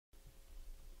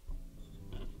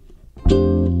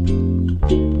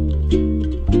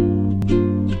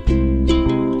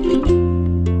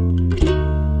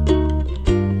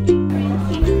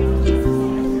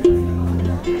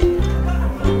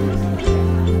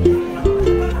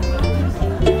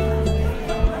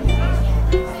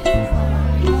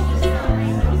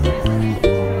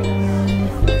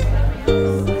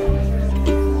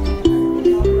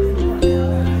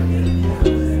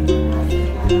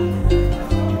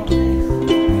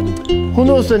Who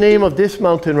knows the name of this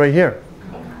mountain right here?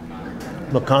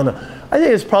 Makana. I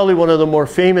think it's probably one of the more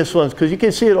famous ones because you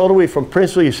can see it all the way from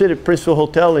Princeville. You sit at Princeville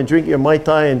Hotel and drink your Mai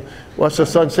Tai and watch the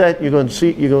sunset. You're going to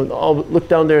see, you're going to look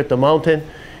down there at the mountain.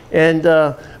 And,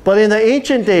 but in the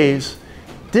ancient days,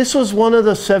 this was one of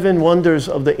the 7 wonders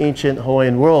of the ancient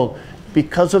Hawaiian world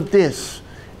because of this.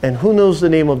 And who knows the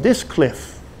name of this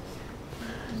cliff?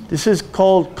 This is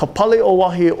called Kapali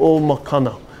Owahi o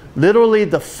Makana. Literally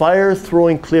the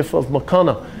fire-throwing cliff of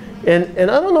Makana.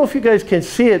 And I don't know if you guys can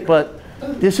see it, but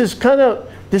this is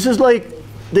like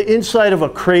the inside of a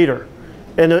crater.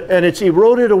 And it's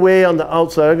eroded away on the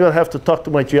outside. I'm going to have to talk to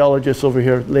my geologist over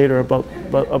here later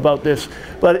about this.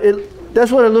 But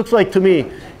that's what it looks like to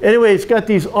me. Anyway, it's got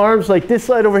these arms like this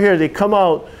side over here. They come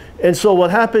out. And so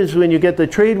what happens when you get the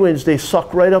trade winds, they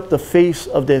suck right up the face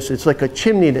of this. It's like a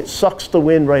chimney that sucks the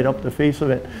wind right up the face of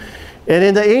it. And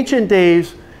in the ancient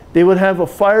days, they would have a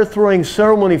fire-throwing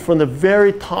ceremony from the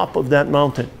very top of that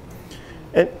mountain.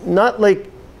 And not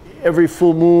like every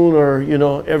full moon or, you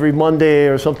know, every Monday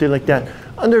or something like that.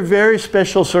 Under very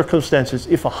special circumstances.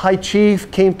 If a high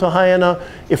chief came to Haiana,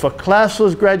 if a class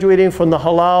was graduating from the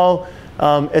halau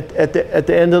at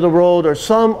the end of the road, or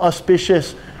some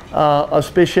auspicious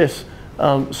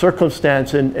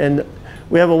circumstance. And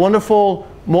we have a wonderful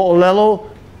mo'olelo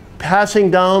passing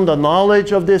down the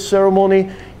knowledge of this ceremony.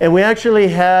 And we actually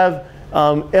have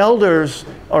elders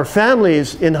or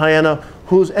families in Haiana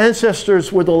whose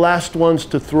ancestors were the last ones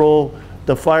to throw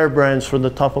the firebrands from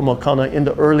the top of Makana in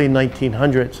the early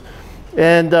 1900s.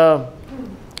 And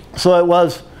so it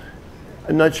was,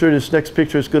 I'm not sure this next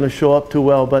picture is going to show up too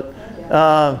well, but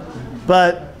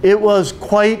it was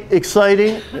quite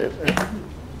exciting.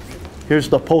 Here's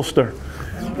the poster.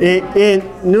 In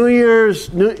New Year's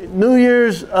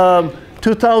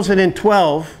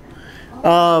 2012,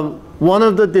 one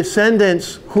of the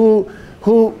descendants who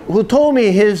told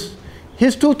me his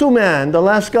tutu man, the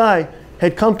last guy,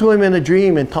 had come to him in a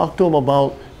dream and talked to him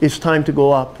about it's time to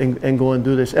go up and go and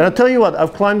do this. And I'll tell you what,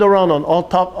 I've climbed around on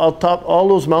all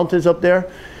those mountains up there,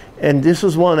 and this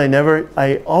is one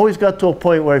I always got to a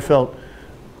point where I felt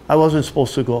I wasn't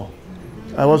supposed to go.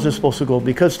 I wasn't supposed to go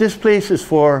because this place is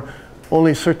for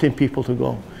only certain people to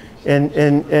go. And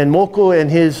Moko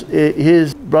and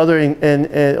his brother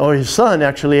or his son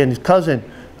actually and his cousin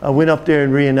went up there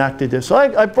and reenacted this. So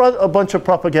I brought a bunch of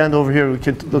propaganda over here we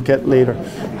can look at later.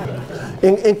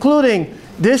 Including,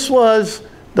 this was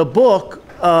the book,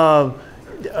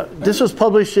 this was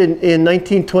published in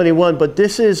 1921, but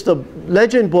this is the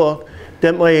legend book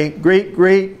that my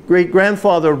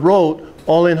great-great-great-grandfather wrote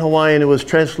all in Hawaiian. It was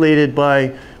translated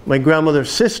by my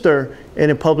grandmother's sister and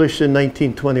it published in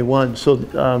 1921. So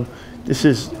this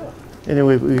is,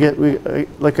 anyway,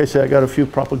 like I said, I got a few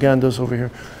propagandas over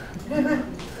here.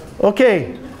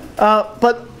 Okay,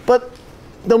 but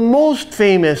the most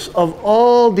famous of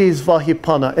all these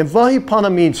vahipana, and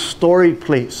vahipana means storied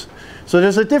place. So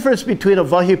there's a difference between a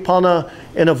vahipana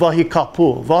and a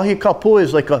vahikapu. Vahikapu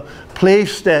is like a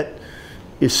place that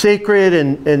is sacred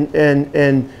and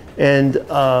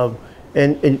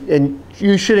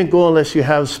you shouldn't go unless you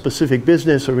have specific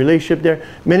business or relationship there.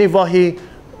 Many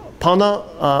vahipana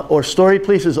or storied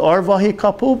places are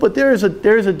vahikapu, but there is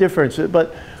a difference.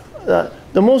 But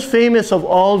the most famous of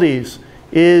all these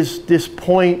is this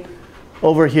point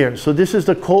over here. So this is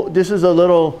a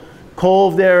little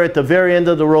cove there at the very end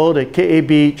of the road at Ke'e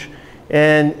Beach,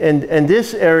 and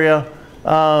this area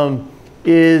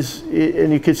is,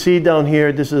 and you can see down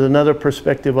here, this is another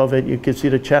perspective of it. You can see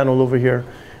the channel over here.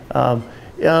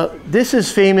 This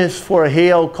is famous for a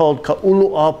heiau called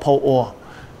Ka'ulu'a Pauoa,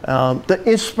 the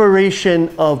inspiration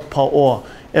of Pauoa.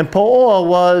 And Pauoa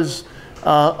was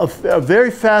a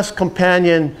very fast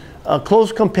companion, a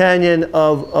close companion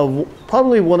of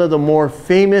probably one of the more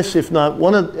famous, if not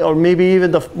one of, or maybe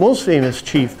even the most famous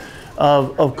chief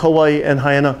of Kaua'i and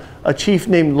Haiana, a chief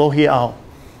named Lohi'au.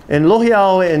 And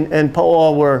Lohi'au and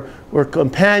Pauoa were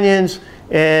companions,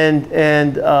 and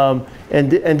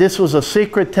this was a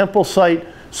sacred temple site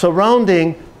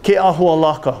surrounding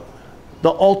Ke'ahualaka, the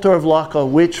altar of Laka,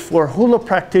 which for hula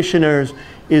practitioners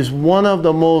is one of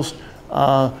the most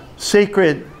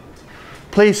sacred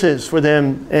places for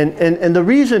them. And the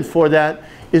reason for that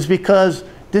is because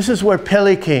this is where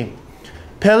Pele came.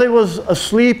 Pele was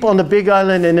asleep on the Big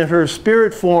Island, and in her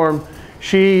spirit form,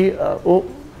 she,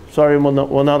 sorry,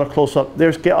 well, not a close-up.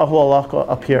 There's Ke'ahualaka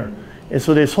up here. And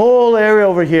so this whole area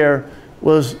over here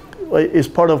is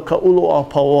part of Ka'ulu'a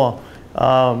Pauoa.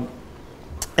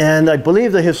 And I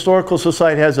believe the Historical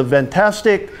Society has a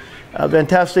fantastic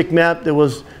map that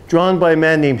was drawn by a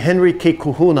man named Henry K.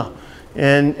 Kuhuna.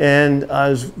 And I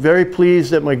was very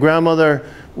pleased that my grandmother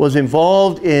was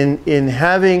involved in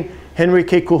having Henry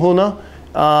K. Kuhuna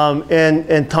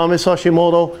and Thomas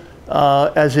Hashimoto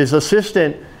as his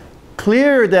assistant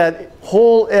clear that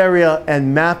whole area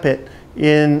and map it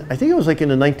in, I think it was like in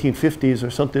the 1950s or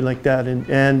something like that.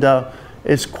 And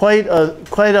it's quite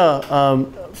a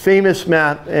famous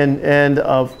map and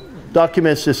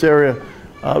documents this area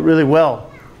really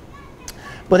well.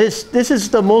 But this is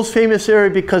the most famous area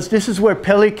because this is where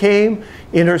Pele came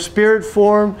in her spirit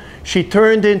form. She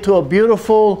turned into a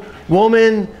beautiful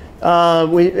woman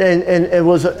and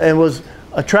was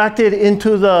attracted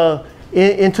into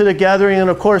the gathering. And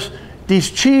of course,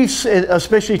 these chiefs,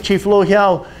 especially Chief Lo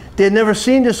Hiao, they had never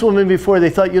seen this woman before. They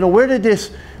thought, you know, where did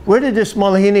this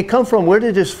Malahini come from? Where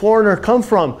did this foreigner come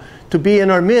from to be in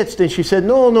our midst? And she said,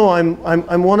 no,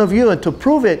 I'm one of you. And to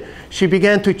prove it, she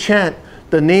began to chant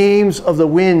the names of the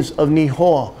winds of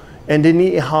Nihoa and then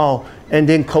Ni'ihau and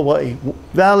then Kaua'i,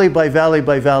 valley by valley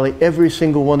by valley, every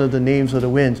single one of the names of the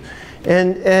winds.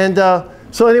 And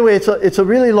so anyway, it's a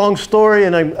really long story,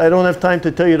 and I don't have time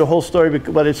to tell you the whole story,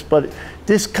 but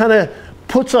this kind of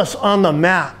puts us on the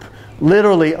map,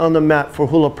 literally on the map for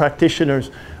hula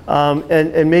practitioners,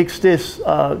 and makes this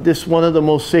one of the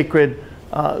most sacred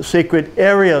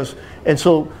areas. And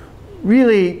so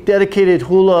really dedicated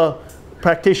hula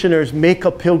practitioners make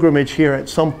a pilgrimage here at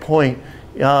some point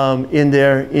in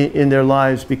their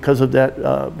lives because of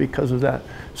that.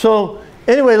 So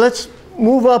anyway, let's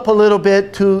move up a little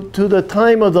bit to the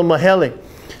time of the Mahele.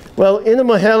 Well, in the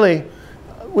Mahele,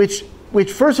 which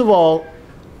first of all,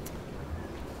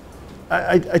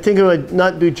 I think it would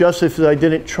not do justice if I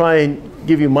didn't try and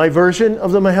give you my version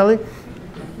of the Mahele.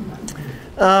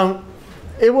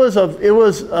 It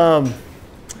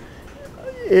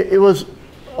was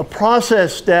a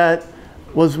process that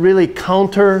was really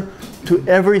counter to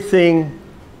everything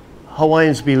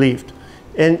Hawaiians believed.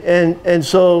 And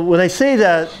so when I say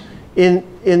that,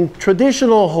 in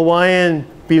traditional Hawaiian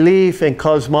belief and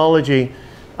cosmology,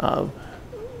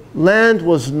 land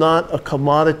was not a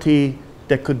commodity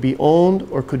that could be owned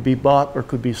or could be bought or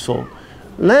could be sold.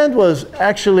 Land was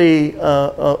actually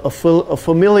a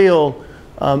familial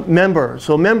member,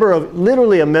 so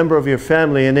literally a member of your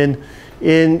family. And in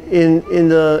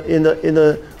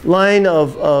the line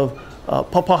of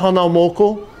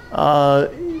Papahanaumoku,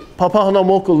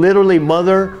 Papahanaumoku, literally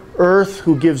Mother Earth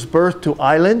who gives birth to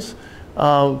islands.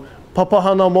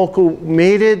 Papahanaumoku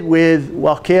mated with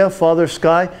Wakea, Father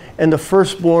Sky, and the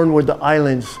firstborn were the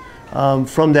islands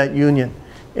from that union.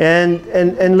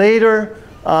 And later,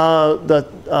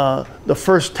 the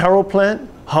first taro plant,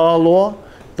 Ha'aloa,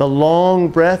 the long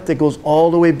breath that goes all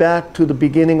the way back to the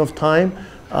beginning of time,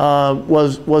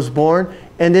 was born.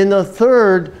 And then the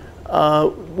third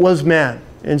was man.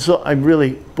 And so I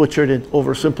really butchered and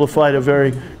oversimplified a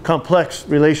very complex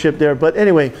relationship there. But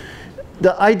anyway,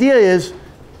 the idea is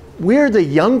we're the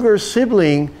younger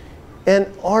sibling, and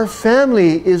our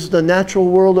family is the natural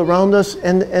world around us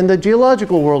and the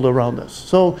geological world around us.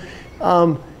 So,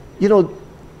 you know,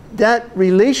 that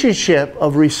relationship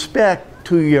of respect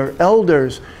to your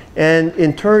elders, and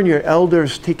in turn your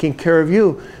elders taking care of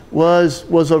you,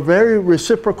 was a very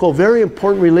reciprocal, very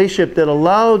important relationship that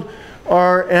allowed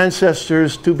our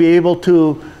ancestors to be able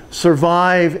to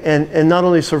survive, and not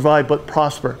only survive but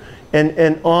prosper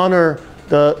and honor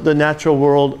the natural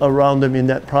world around them in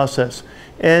that process.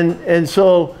 And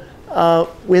so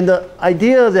when the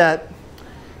idea that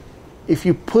if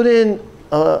you put in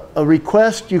a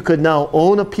request you could now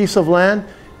own a piece of land,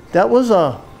 that was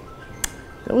a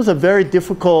very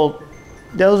difficult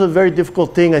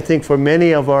thing, I think, for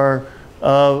many of our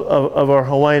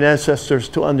Hawaiian ancestors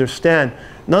to understand.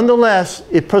 Nonetheless,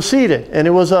 it proceeded, and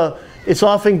it's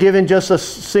often given just a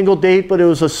single date, but it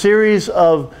was a series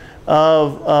of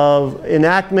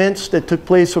enactments that took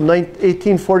place from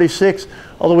 1846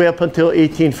 all the way up until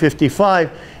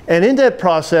 1855. And in that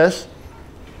process,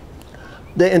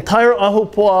 the entire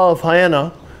Ahupua'a of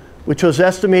Haiana, which was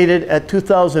estimated at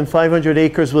 2,500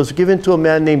 acres, was given to a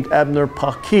man named Abner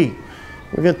Paki.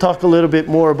 We're going to talk a little bit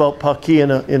more about Paki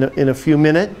in a few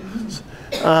minutes.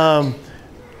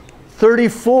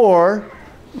 34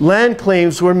 land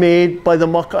claims were made by the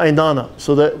Maka'ainana.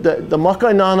 So the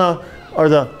Maka'ainana are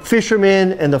the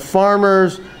fishermen and the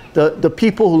farmers, the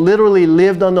people who literally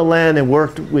lived on the land and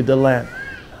worked with the land.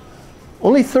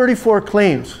 Only 34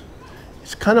 claims.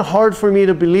 It's kind of hard for me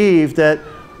to believe that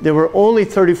there were only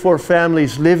 34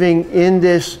 families living in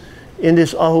this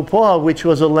Ahupua'a, which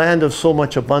was a land of so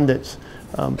much abundance.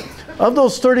 Of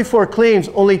those 34 claims,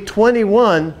 only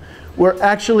 21 were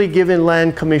actually given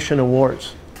land commission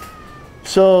awards.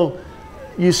 So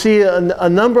you see a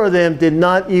number of them did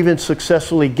not even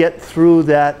successfully get through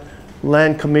that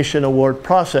land commission award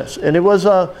process, and it was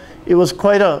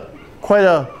quite a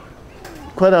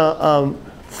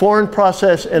foreign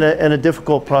process and a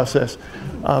difficult process.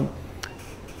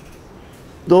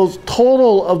 Those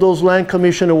total of those land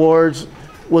commission awards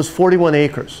was 41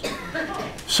 acres.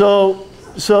 So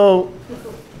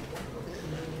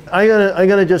I'm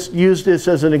gonna just use this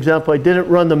as an example. I didn't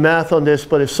run the math on this,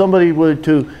 but if somebody were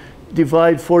to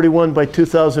divide 41 by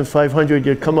 2,500,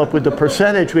 you'd come up with the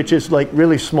percentage, which is like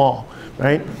really small,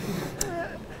 right?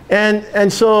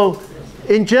 And so,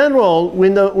 in general,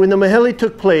 when the Mahele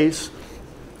took place,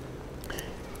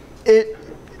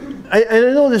 I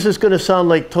know this is going to sound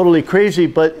like totally crazy,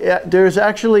 but there's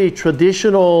actually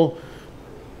traditional.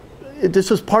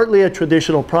 This is partly a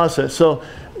traditional process. So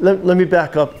let me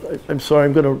back up. I'm sorry,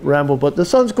 I'm going to ramble, but the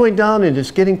sun's going down and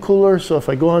it's getting cooler. So if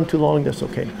I go on too long, that's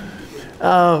okay.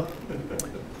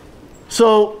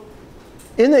 So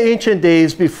in the ancient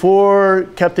days, before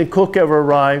Captain Cook ever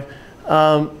arrived,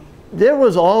 there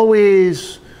was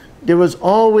always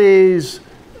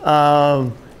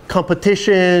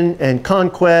competition and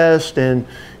conquest and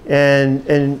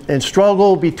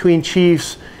struggle between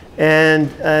chiefs, and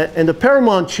the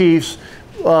paramount chiefs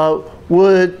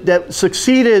that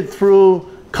succeeded through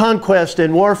conquest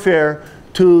and warfare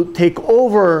to take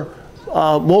over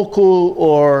Moku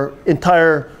or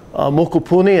entire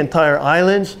Mokupuni, entire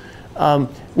islands,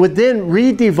 would then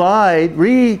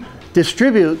redistribute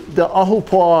the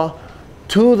ahupua'a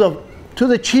to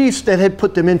the chiefs that had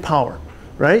put them in power,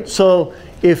 right? So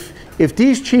if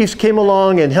these chiefs came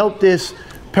along and helped this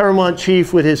paramount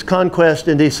chief with his conquest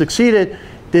and they succeeded,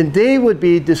 then they would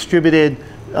be distributed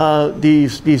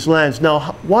these lands.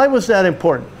 Now, why was that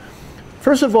important?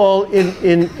 First of all,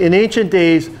 in ancient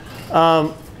days,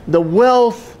 the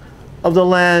wealth of the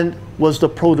land was the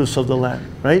produce of the land,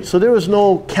 right? So there was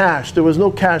no cash. There was no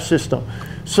cash system.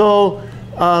 So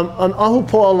an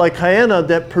ahupua'a like Haiena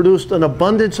that produced an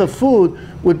abundance of food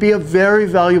would be a very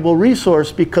valuable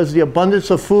resource, because the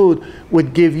abundance of food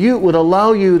would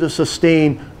allow you to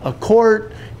sustain a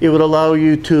court. It would allow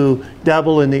you to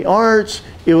dabble in the arts.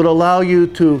 It would allow you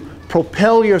to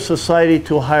propel your society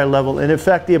to a higher level. And in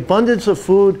fact, the abundance of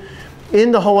food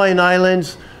in the Hawaiian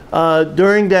Islands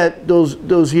during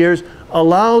those years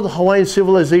allowed Hawaiian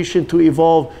civilization to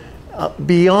evolve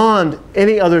beyond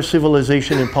any other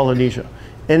civilization in Polynesia.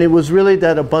 And it was really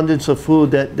that abundance of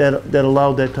food that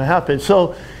allowed that to happen.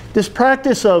 So this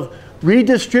practice of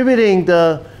redistributing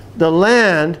the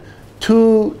land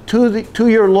to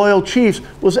your loyal chiefs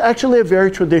was actually a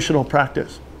very traditional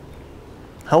practice.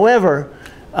 However,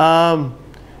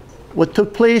 what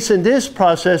took place in this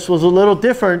process was a little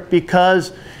different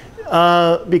because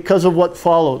of what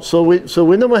followed. So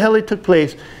when the Mahele took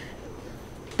place,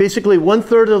 basically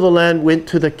 1/3 of the land went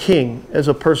to the king as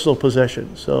a personal possession.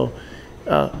 So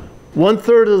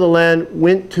 1/3 of the land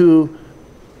went to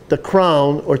the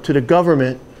crown or to the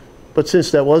government, but since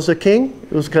that was the king,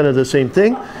 it was kind of the same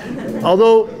thing.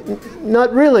 Although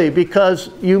not really, because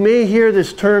you may hear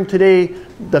this term today,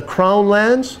 the crown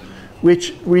lands,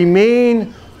 which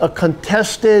remain a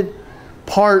contested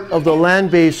part of the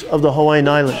land base of the Hawaiian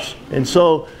Islands. And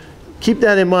so keep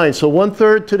that in mind. So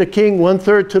 1/3 to the king,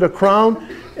 1/3 to the crown,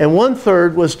 and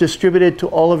 1/3 was distributed to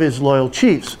all of his loyal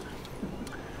chiefs.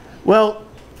 Well,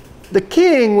 the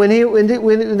king, when they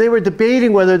were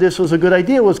debating whether this was a good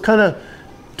idea, was kind of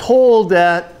told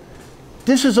that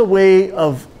this is a way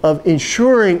of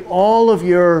ensuring all of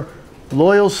your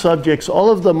loyal subjects, all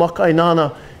of the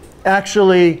makainana,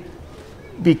 actually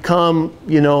become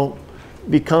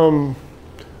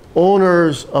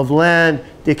owners of land.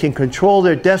 They can control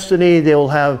their destiny. They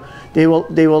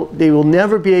will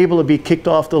never be able to be kicked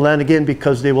off the land again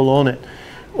because they will own it.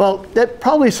 Well, that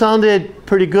probably sounded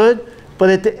pretty good, but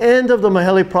at the end of the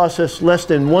Mahele process, less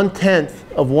than 1/10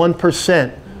 of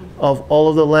 1% of all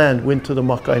of the land went to the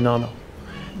makainana.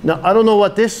 Now, I don't know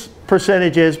what this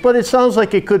percentage is, but it sounds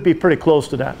like it could be pretty close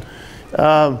to that.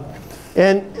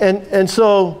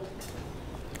 So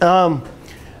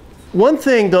one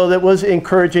thing, though, that was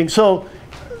encouraging. So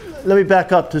let me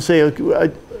back up to say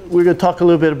we're going to talk a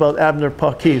little bit about Abner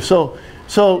Paki. So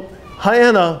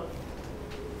Haiena,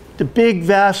 the big,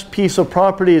 vast piece of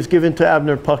property, is given to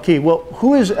Abner Paki. Well,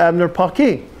 who is Abner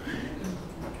Paki?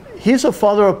 He's a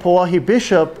father of Pauahi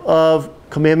bishop of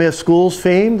Kamehameha Schools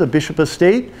fame, the bishop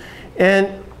estate, and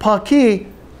Paki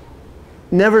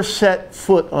never set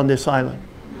foot on this island.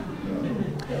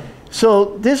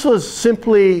 So this was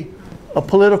simply a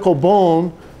political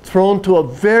bone thrown to a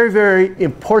very, very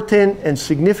important and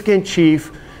significant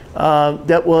chief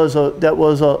that was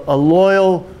a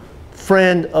loyal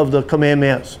friend of the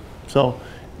Kamehamehas. So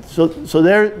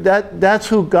there, that's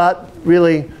who got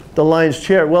really the lion's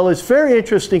share. Well, it's very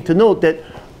interesting to note that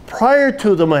prior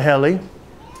to the Mahele,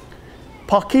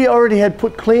 Paki already had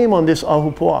put claim on this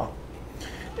ahupua'a,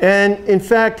 and in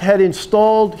fact had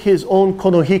installed his own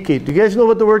konohiki. Do you guys know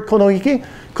what the word konohiki?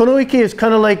 Konohiki is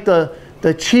kind of like the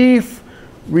chief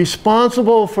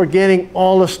responsible for getting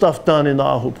all the stuff done in the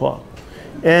ahupua'a.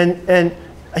 And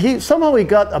somehow he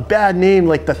got a bad name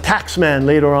like the tax man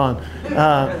later on.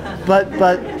 But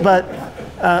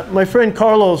my friend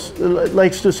Carlos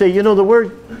likes to say, you know, the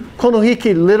word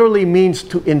konohiki literally means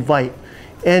to invite.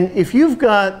 And if you've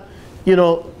got, you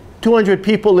know, 200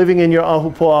 people living in your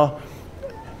ahupua'a,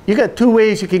 you got two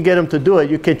ways you can get them to do it.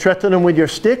 You can threaten them with your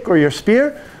stick or your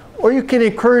spear, or you can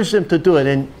encourage them to do it.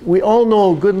 And we all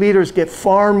know good leaders get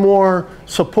far more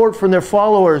support from their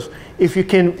followers if you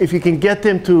can get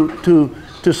them to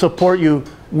support you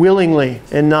willingly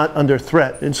and not under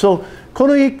threat. And so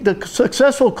the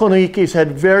successful konohikis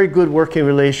had very good working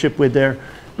relationship with their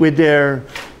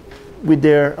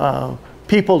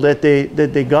people that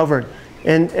they govern.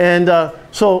 And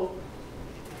so,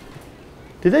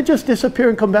 did they just disappear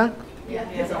and come back? Yeah.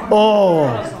 Oh,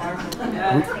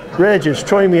 Reg is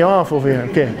throwing me off over here.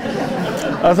 Okay.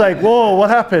 I was like, whoa,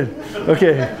 what happened?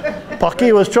 Okay.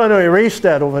 Paki was trying to erase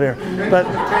that over there. But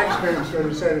the taxman sort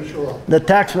of set it short. The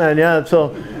taxman, yeah.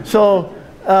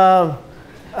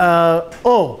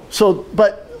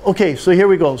 Okay, so here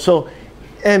we go. So,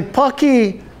 and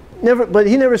Paki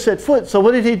he never set foot. So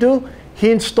what did he do? He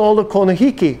installed a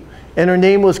konohiki, and her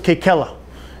name was Kekela.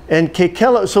 And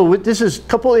Kekela, so this is a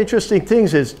couple interesting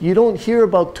things is you don't hear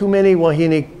about too many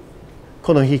wahine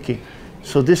konohiki.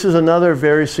 So this is another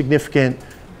very significant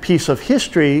piece of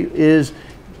history is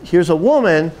here's a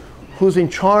woman who's in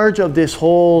charge of this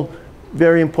whole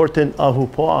very important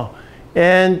ahupua'a.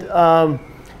 And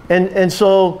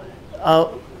so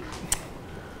I'm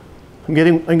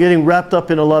getting wrapped up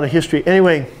in a lot of history.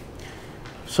 Anyway,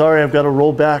 sorry, I've got to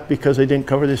roll back because I didn't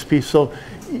cover this piece. So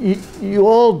you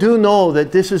all do know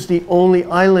that this is the only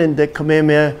island that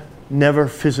Kamehameha never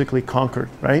physically conquered,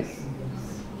 right?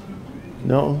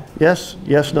 No? Yes?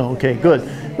 Yes, no? Okay, good.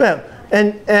 Well,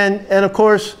 and of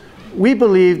course, we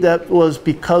believe that was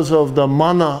because of the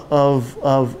mana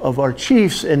of our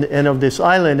chiefs and of this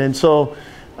island. And so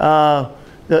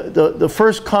the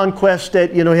first conquest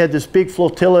that, you know, he had this big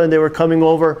flotilla and they were coming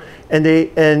over and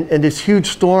this huge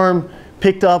storm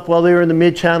picked up while they were in the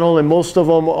mid-channel, and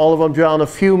all of them drowned. A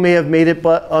few may have made it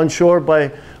on shore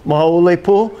by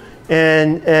Mahaulepu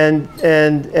and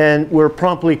were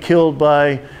promptly killed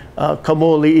by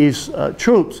Kaua'i's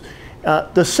troops.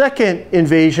 The second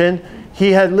invasion,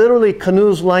 he had literally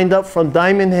canoes lined up from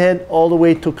Diamond Head all the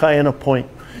way to Kaena Point.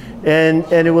 And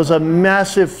it was a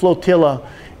massive flotilla.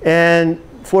 And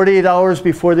 48 hours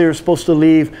before they were supposed to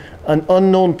leave, an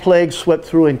unknown plague swept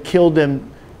through and killed them.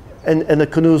 And the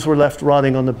canoes were left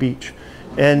rotting on the beach.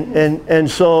 And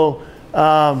so,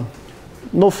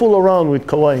 no fool around with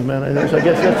Kaua'i, man. I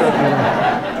guess that's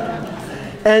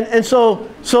what,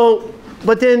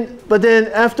 but then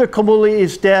after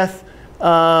Kaua'i's death,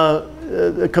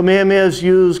 the Kamehamehas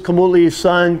used Kaua'i's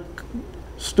son,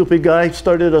 stupid guy,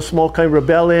 started a small kind of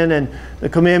rebellion, and the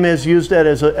Kamehamehas used that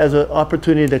as an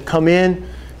opportunity to come in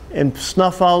and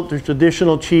snuff out the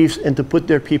traditional chiefs and to put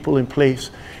their people in place.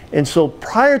 And so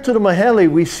prior to the Mahele,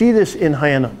 we see this in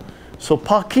Haiana. So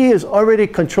Paki is already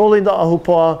controlling the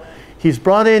ahupua'a. He's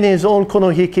brought in his own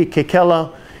konohiki,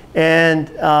 Kekela, and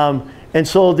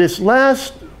so this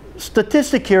last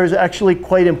statistic here is actually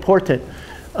quite important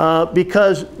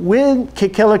because when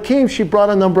Kekela came, she brought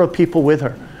a number of people with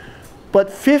her.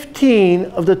 But 15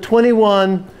 of the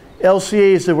 21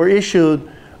 LCAs that were issued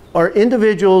are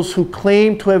individuals who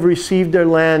claim to have received their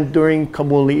land during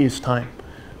Kaua'i's time.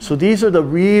 So these are the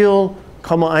real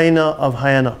Kama'aina of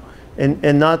Haiana,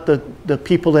 and not the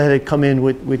people that had come in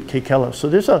with Kekela. So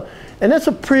that's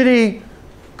a pretty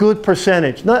good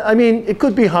percentage. I mean, it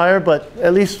could be higher, but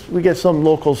at least we get some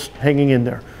locals hanging in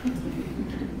there.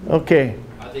 Okay.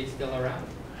 Are they still around?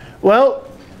 Well,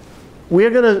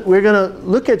 we're gonna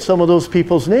look at some of those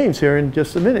people's names here in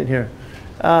just a minute here.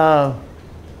 I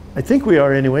think we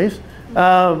are anyways.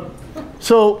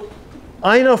 So,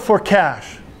 Aina for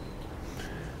cash.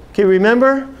 Okay,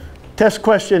 remember? Test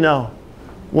question now.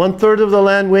 1/3 of the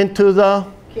land went to the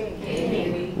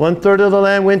king. 1/3 of the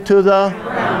land went to the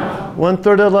crown.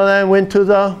 1/3 of the land went to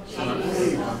the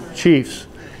chiefs.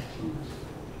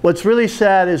 What's really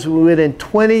sad is within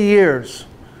 20 years,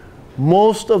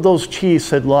 most of those chiefs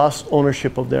had lost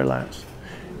ownership of their lands.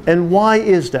 And why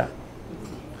is that?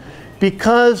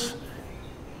 Because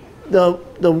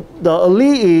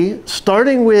ali'i,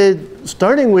 starting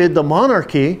with the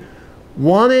monarchy,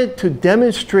 wanted to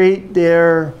demonstrate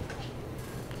their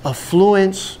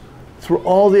affluence through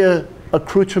all the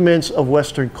accoutrements of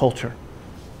Western culture.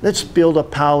 Let's build a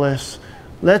palace.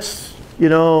 Let's, you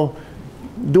know,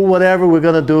 do whatever we're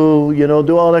going to do, you know,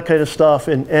 do all that kind of stuff.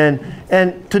 And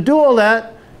to do all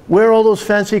that, wear all those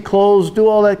fancy clothes, do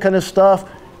all that kind of stuff,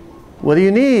 what do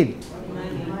you need?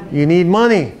 Money. You need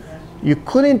money. You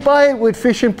couldn't buy it with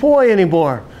fish and poi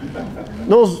anymore.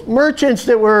 Those merchants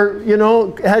that were, you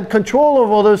know, had control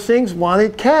of all those things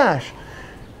wanted cash.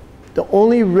 The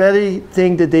only ready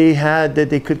thing that they had that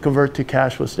they could convert to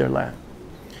cash was their land.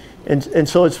 And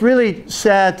so it's really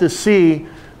sad to see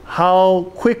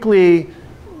how quickly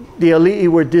the ali'i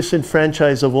were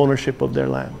disenfranchised of ownership of their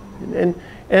land.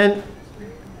 And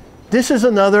this is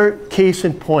another case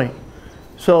in point.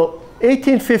 So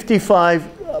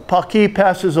 1855, Paki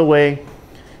passes away,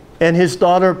 and his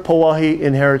daughter Kaua'i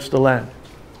inherits the land.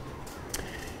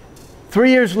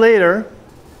 3 years later,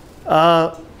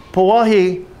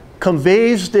 Kaua'i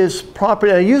conveys this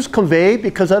property. I use convey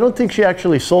because I don't think she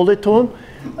actually sold it to him,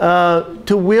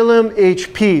 to William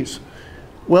H. Pease.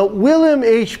 Well, William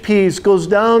H. Pease goes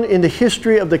down in the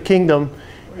history of the kingdom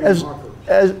as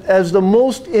the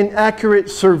most inaccurate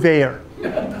surveyor.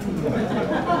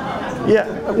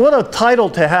 Yeah, what a title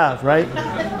to have, right?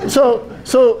 So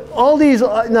all these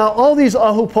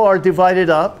ahupua'a are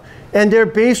divided up, and they're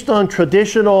based on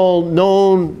traditional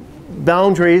known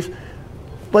boundaries.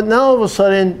 But now all of a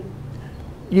sudden,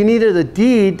 you needed a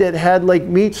deed that had like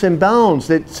metes and bounds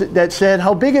that said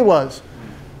how big it was.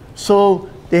 So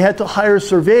they had to hire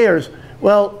surveyors.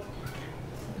 Well,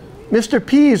 Mr.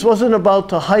 Pease wasn't about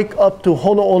to hike up to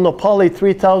Hono'onapali,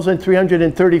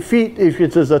 3,330 feet,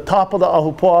 which is the top of the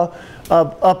ahupua'a,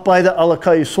 up by the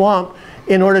Alakai swamp,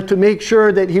 in order to make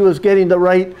sure that he was getting the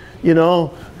right, you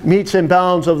know, metes and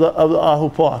bounds of the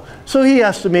ahupua'a. So he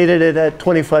estimated it at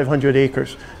 2,500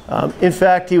 acres. In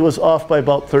fact, he was off by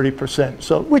about 30%,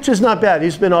 so, which is not bad.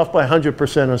 He's been off by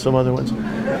 100% on some other ones.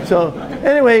 So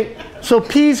anyway, so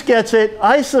Pease gets it.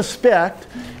 I suspect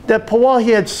that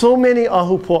Kaua'i had so many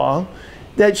ahupua'a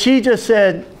that she just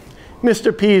said,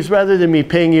 Mr. Pease, rather than me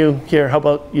paying you, here, how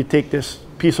about you take this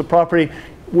piece of property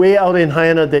way out in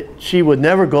Haiana that she would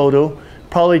never go to,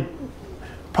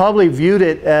 probably viewed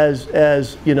it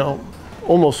as you know,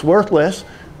 almost worthless.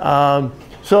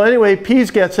 So anyway,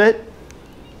 Pease gets it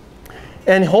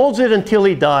and holds it until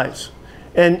he dies.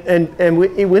 And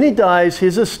when he dies,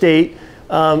 his estate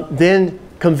then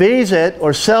conveys it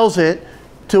or sells it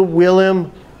to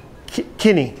William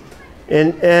Kinney.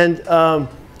 And I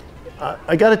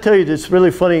got to tell you, it's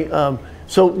really funny.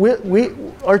 So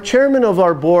our chairman of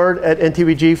our board at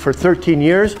NTVG for 13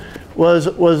 years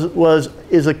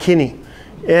is a Kinney.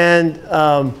 And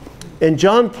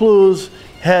John Plews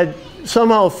had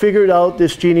somehow figured out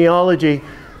this genealogy,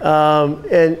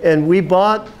 and we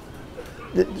bought,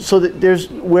 so that there's,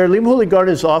 where Limahuli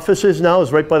Gardens office is now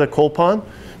is right by the coal pond,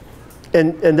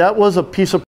 and that was a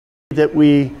piece of property that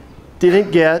we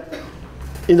didn't get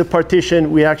in the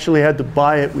partition. We actually had to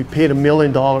buy it. We paid $1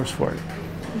 million for it.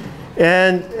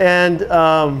 And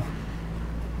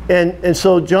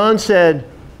so John said,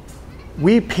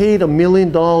 we paid $1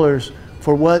 million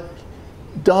for what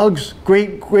Doug's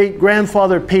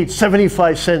great-great-grandfather paid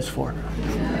 75 cents for.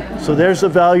 So there's the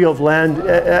value of land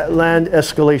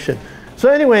escalation. So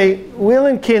anyway,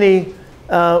 William Kinney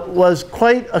was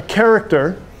quite a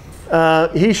character.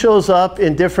 He shows up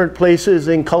in different places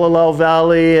in Kalalau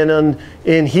Valley and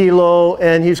in Hilo,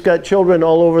 and he's got children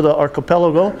all over the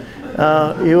archipelago.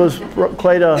 He was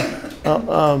quite a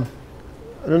I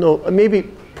don't know, maybe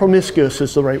promiscuous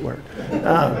is the right word,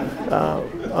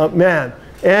 man.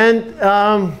 And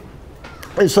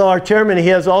so our chairman, he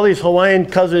has all these Hawaiian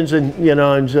cousins, and you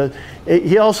know, and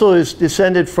he also is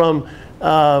descended from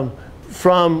the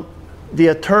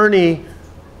attorney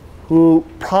who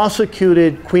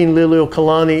prosecuted Queen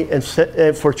Liliuokalani and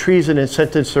for treason and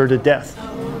sentenced her to death.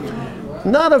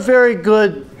 Not a very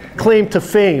good claim to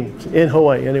fame in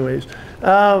Hawaii, anyways.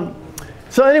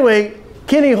 So anyway,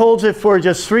 Kinney holds it for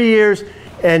just 3 years,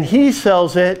 and he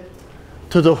sells it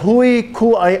to the Hui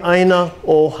Ku'ai'aina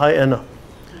o Haiana.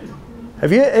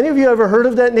 Have any of you ever heard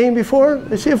of that name before?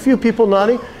 I see a few people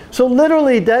nodding. So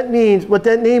literally that means, what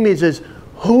that name means is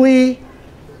Hui,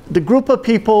 the group of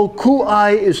people,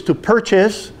 Ku'ai is to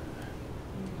purchase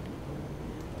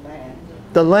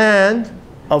the land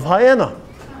of Haiana,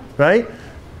 right?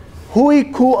 Hui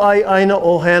Ku'ai'aina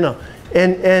o Haiana.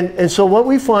 And so what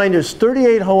we find is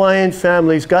 38 Hawaiian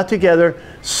families got together,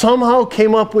 somehow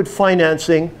came up with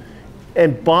financing,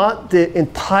 and bought the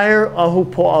entire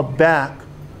ahupua'a back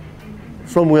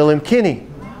from William Kinney.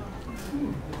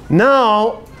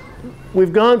 Now,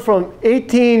 we've gone from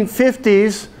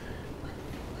 1850s,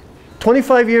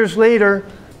 25 years later,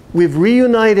 we've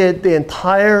reunited the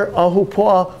entire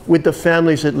Ahupua'a with the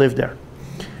families that live there.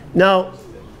 Now,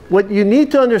 what you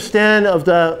need to understand of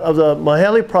the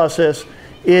Mahele process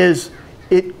is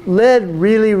it led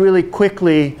really, really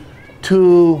quickly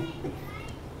to,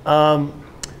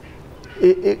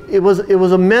 it was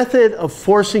a method of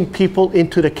forcing people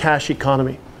into the cash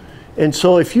economy. And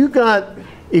so if you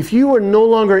were no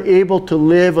longer able to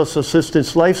live a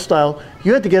subsistence lifestyle,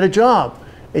 you had to get a job.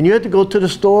 And you had to go to the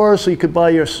store so you could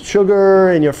buy your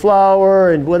sugar and your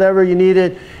flour and whatever you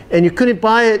needed. And you couldn't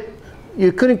buy it,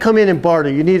 you couldn't come in and barter,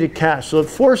 you needed cash. So it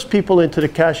forced people into the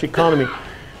cash economy.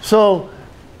 So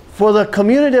for the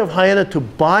community of Haiena to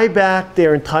buy back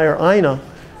their entire aina,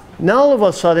 now all of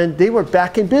a sudden they were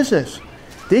back in business.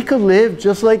 They could live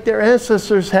just like their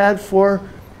ancestors had for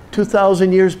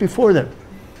 2,000 years before them.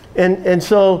 And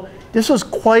so this was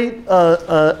quite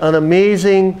an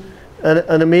amazing turn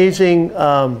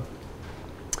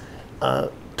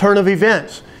of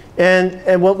events.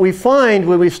 And what we find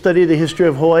when we study the history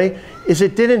of Hawaii is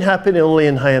it didn't happen only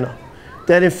in Haiena.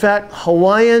 That in fact,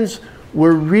 Hawaiians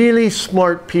were really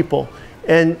smart people.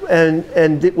 And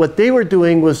what they were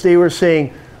doing was they were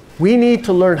saying, we need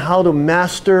to learn how to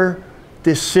master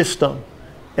this system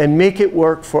and make it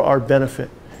work for our benefit.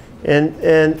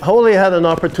 And Hawaii had an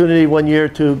opportunity one year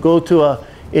to go to an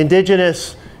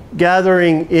indigenous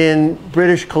gathering in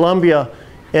British Columbia,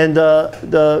 and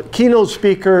the keynote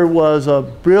speaker was a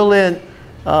brilliant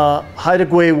Haida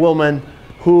woman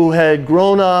who had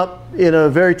grown up in a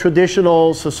very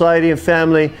traditional society and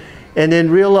family, and then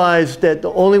realized that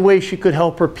the only way she could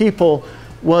help her people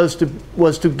was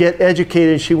to get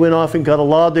educated. She went off and got a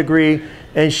law degree,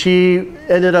 and she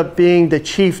ended up being the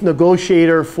chief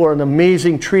negotiator for an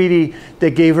amazing treaty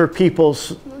that gave her people,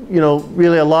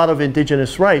 really a lot of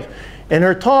indigenous rights. And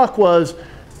her talk was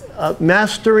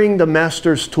mastering the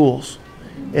master's tools.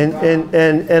 And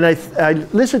I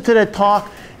listened to that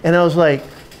talk, and I was like,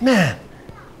 man,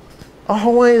 our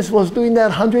Hawaiians was doing that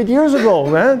 100 years ago,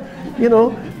 man.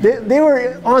 They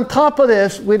were on top of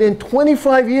this. Within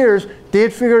 25 years, they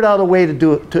had figured out a way to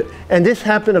do it. And this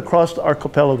happened across the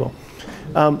archipelago.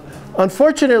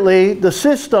 Unfortunately, the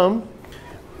system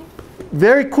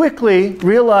very quickly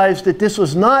realized that this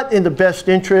was not in the best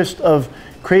interest of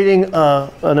creating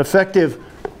an effective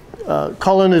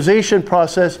colonization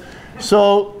process.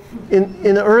 So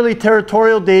in the early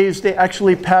territorial days, they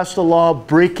actually passed a law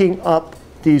breaking up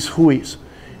these huis.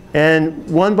 And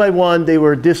one by one, they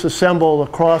were disassembled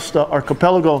across the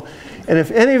archipelago. And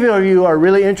if any of you are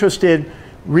really interested,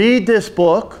 read this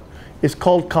book. It's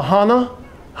called Kahana,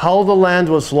 How the Land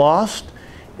Was Lost.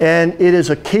 And it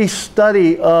is a case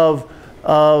study of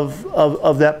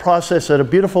that process at a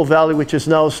beautiful valley, which is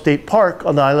now a state park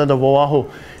on the island of Oahu.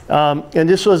 And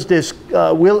this was this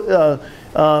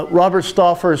Robert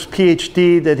Stauffer's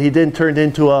PhD that he then turned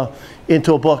into a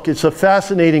book. It's a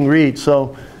fascinating read.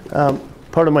 So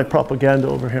part of my propaganda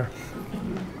over here.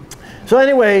 So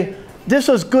anyway, this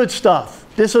was good stuff.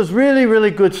 This was really,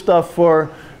 really good stuff for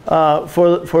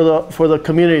the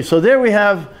community. So there we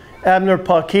have Abner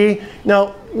Paki. Now,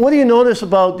 what do you notice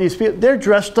about these people? They're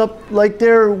dressed up like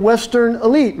they're Western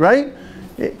elite, right?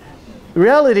 The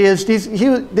reality is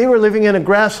they were living in a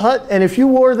grass hut, and if you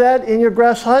wore that in your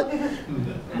grass hut,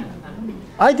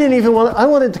 I didn't even want to, I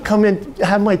wanted to come in,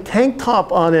 have my tank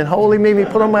top on, and Haoli made me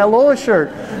put on my aloha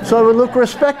shirt so I would look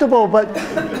respectable. But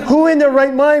who in their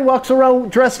right mind walks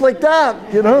around dressed like that,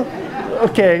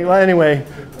 Okay, well anyway,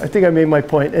 I think I made my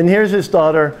point. And here's his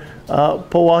daughter,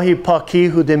 Pauahi Paki,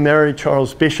 who then married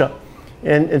Charles Bishop.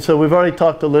 And so we've already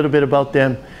talked a little bit about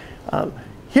them.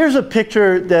 Here's a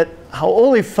picture that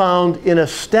Haoli found in a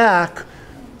stack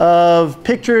of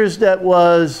pictures that it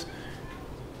was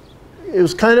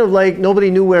kind of like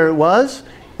nobody knew where it was,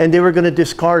 and they were going to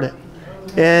discard it.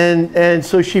 And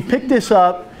so she picked this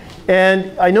up,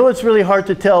 and I know it's really hard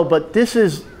to tell, but this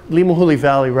is Limahuli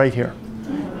Valley right here.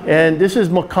 And this is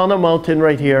Makana Mountain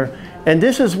right here. And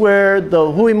this is where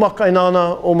the Hui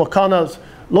Makainana o Makana's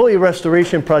Lo'i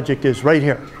Restoration Project is, right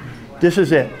here. This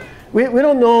is it. We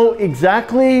don't know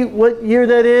exactly what year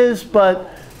that is,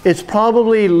 but it's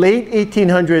probably late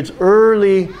 1800s,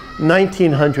 early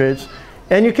 1900s.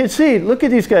 And you can see, look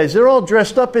at these guys. They're all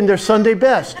dressed up in their Sunday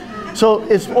best. So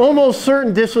it's almost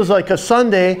certain this was like a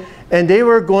Sunday, and they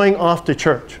were going off to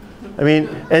church. I mean,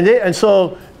 and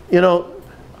so,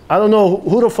 I don't know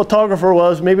who the photographer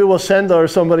was. Maybe it was Senda or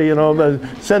somebody, but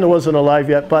Senda wasn't alive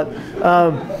yet. But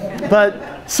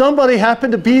somebody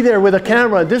happened to be there with a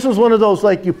camera. This was one of those,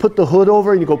 like, you put the hood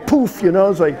over and you go poof, you know,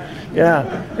 it's like, yeah.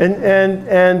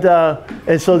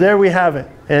 And so there we have it.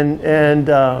 And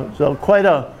so quite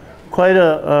a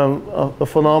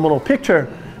phenomenal picture.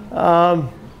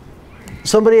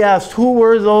 Somebody asked, who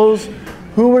were those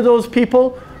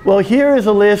people? Well, here is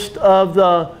a list of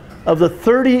the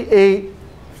 38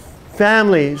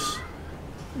 families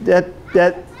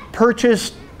that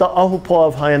purchased the ahupua'a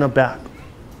of Haiena back.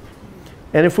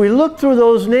 And if we look through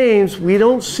those names, we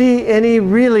don't see any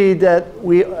really that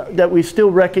we still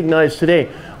recognize today.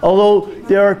 Although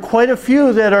there are quite a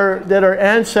few that are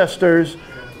ancestors.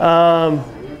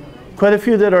 Quite a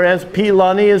few that are ancestors.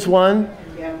 Pi'ilani is one.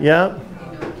 Yeah.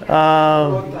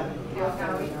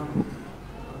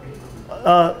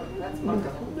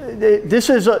 This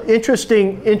is an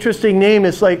interesting name.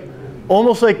 It's like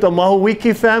almost like the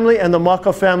Mahawiki family and the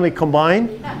Maka family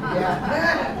combined.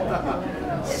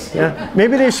 Yeah.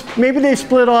 Maybe they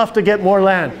split off to get more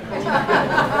land.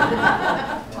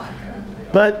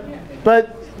 But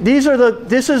this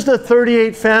is the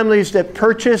 38 families that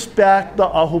purchased back the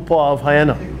ahupua'a of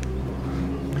Haiena.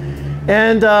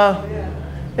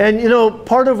 And you know,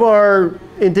 part of our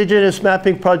indigenous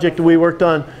mapping project that we worked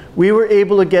on, we were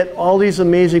able to get all these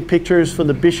amazing pictures from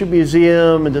the Bishop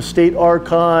Museum and the State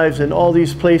Archives and all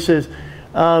these places.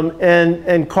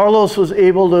 And Carlos was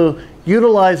able to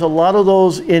utilize a lot of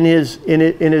those in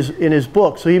his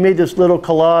book. So he made this little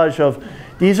collage of,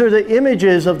 these are the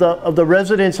images of the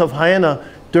residents of Haiena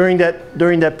during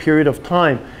that period of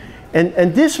time.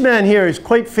 And this man here is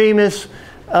quite famous.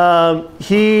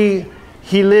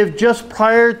 He lived just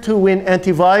prior to when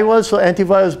Antivai was. So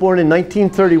Antivai was born in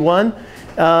 1931.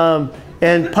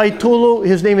 And Paitulu,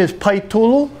 his name is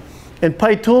Paitulu. And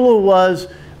Paitulu was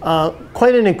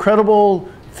quite an incredible,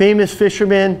 famous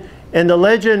fisherman. And the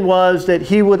legend was that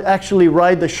he would actually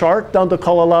ride the shark down to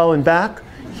Kalalau and back.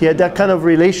 He had that kind of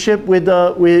relationship with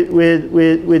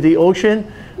the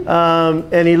ocean.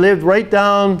 And he lived right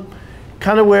down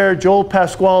kind of where Joel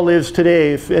Pasquale lives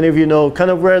today, if any of you know,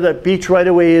 kind of where that beach right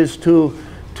away is to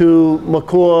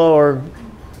Makua, or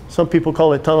some people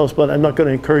call it tunnels, but I'm not going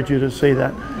to encourage you to say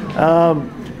that.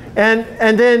 And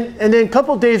then a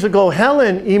couple days ago,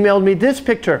 Helen emailed me this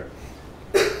picture.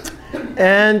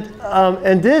 And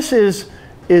this is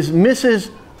Mrs.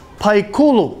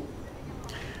 Paikulu.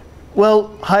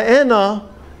 Well, Haiena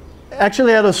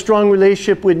actually had a strong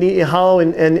relationship with Ni'ihau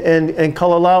and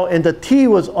Kalalau, and the T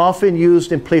was often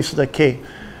used in place of the K.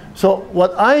 So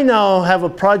what I now have a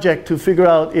project to figure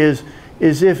out is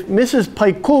if Mrs.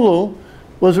 Paikulu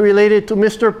was related to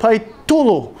Mr.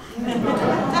 Paitulu.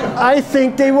 I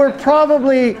think they were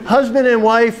probably husband and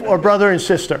wife or brother and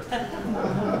sister.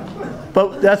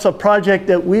 But that's a project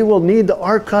that we will need the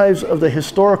archives of the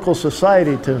Historical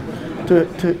Society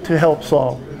to help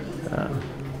solve.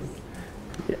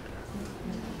 Yeah.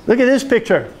 Look at this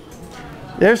picture.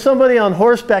 There's somebody on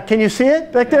horseback. Can you see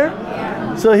it back there?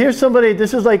 Yeah. So here's somebody,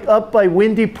 this is like up by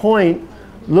Windy Point,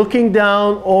 looking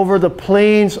down over the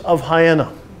plains of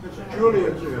Haiena. That's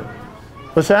Juliet here.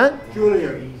 What's that?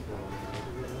 Juliet.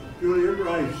 Juliet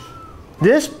Rice.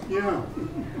 This? Yeah.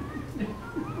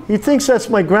 He thinks that's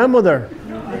my grandmother.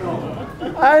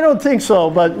 I don't think so,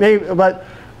 but maybe. But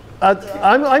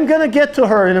I'm going to get to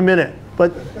her in a minute.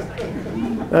 But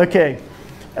okay,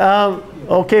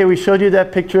 okay. We showed you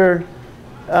that picture.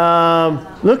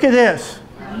 Look at this.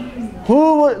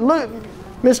 Look?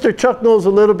 Mr. Chuck knows a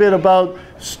little bit about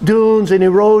dunes and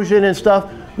erosion and stuff.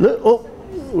 Look, oh,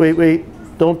 wait.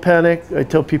 Don't panic. I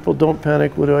tell people don't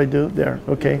panic. What do I do? There.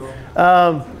 Okay.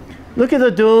 Look at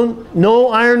the dune.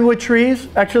 No ironwood trees.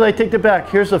 Actually, I take it back.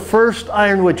 Here's the first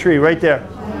ironwood tree right there.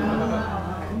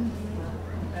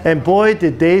 And boy,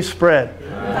 did they spread.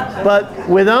 But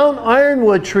without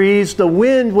ironwood trees, the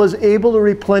wind was able to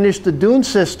replenish the dune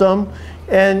system,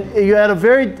 and you had a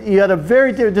very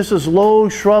this is low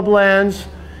shrublands.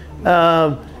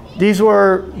 This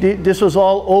was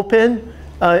all open.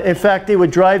 In fact, they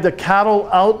would drive the cattle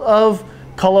out of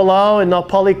Kalalau and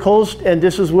Napali Coast, and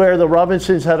this is where the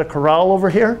Robinsons had a corral over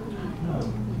here.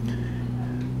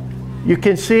 You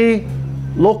can see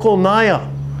local Naya.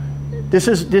 This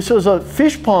is a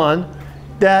fish pond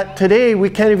that today we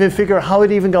can't even figure out how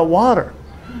it even got water.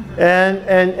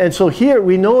 And so here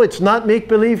we know it's not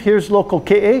make-believe. Here's local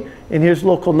KA and here's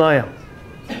local Naya.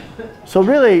 So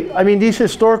really, I mean, these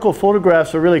historical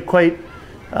photographs are really quite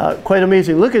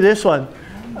amazing. Look at this one.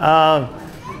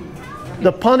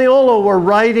 The Paniolo were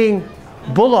riding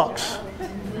bullocks,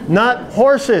 not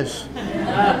horses.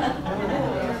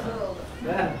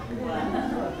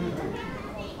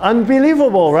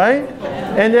 Unbelievable, right?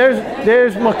 And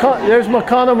there's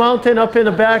Makana Mountain up in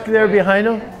the back there behind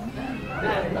them.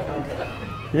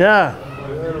 Yeah.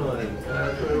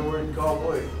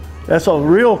 That's a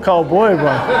real cowboy,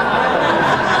 bro.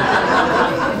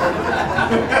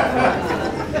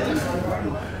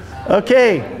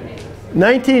 Okay,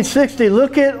 1960,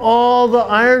 look at all the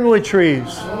ironwood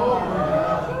trees.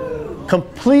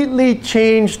 Completely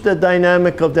changed the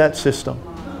dynamic of that system.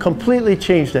 Completely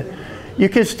changed it. You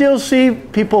can still see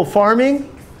people farming,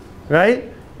 right?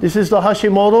 This is the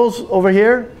Hashimoto's over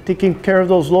here, taking care of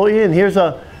those lo'i. And here's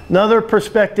another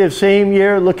perspective, same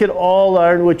year. Look at all the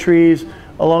ironwood trees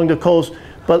along the coast.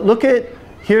 But look at,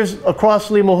 here's across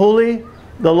Limahuli,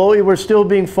 the lo'i were still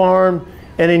being farmed.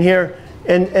 And in here,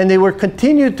 and they were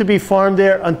continued to be farmed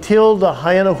there until the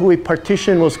Haianahui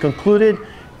partition was concluded,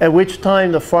 at which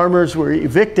time the farmers were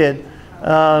evicted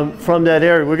from that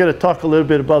area. We're going to talk a little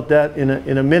bit about that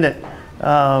in a minute.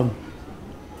 But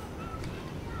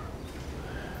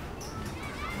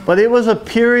it was a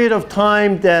period of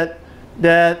time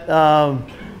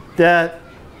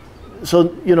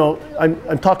so, you know,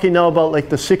 I'm talking now about like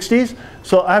the 60s.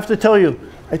 So I have to tell you,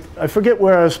 I forget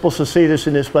where I was supposed to say this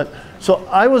in this, but so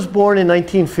I was born in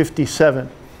 1957,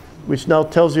 which now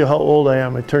tells you how old I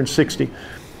am. I turned 60.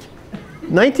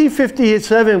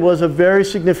 1957 was a very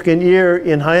significant year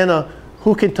in Haiana.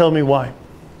 Who can tell me why?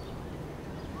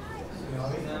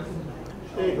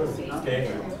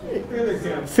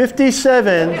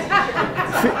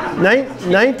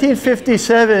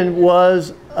 1957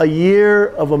 was a year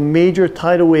of a major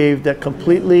tidal wave that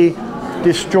completely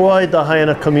destroyed the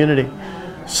Haiana community.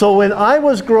 So when I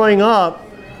was growing up,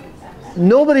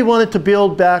 nobody wanted to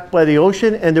build back by the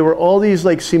ocean, and there were all these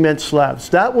like cement slabs.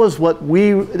 That's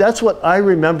what I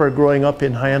remember growing up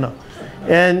in Haiana.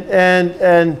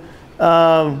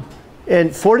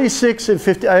 And 46 and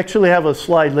 50, I actually have a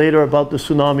slide later about the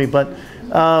tsunami, but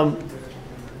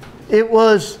it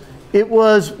was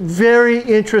very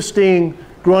interesting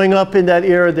growing up in that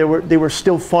era. They were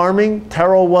still farming.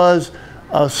 Taro was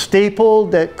a staple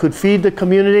that could feed the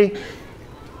community.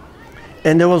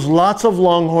 And there was lots of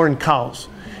longhorn cows.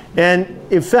 And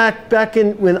in fact,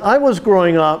 when I was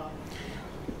growing up,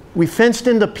 we fenced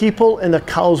in the people and the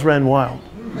cows ran wild.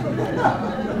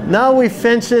 Now we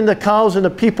fence in the cows and the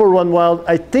people run wild.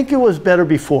 I think it was better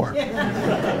before.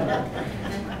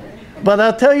 But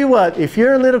I'll tell you what, if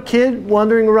you're a little kid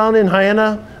wandering around in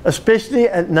Haiana, especially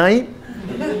at night,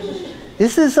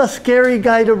 this is a scary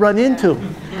guy to run into.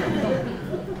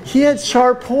 He had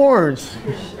sharp horns.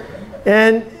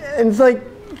 And it's like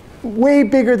way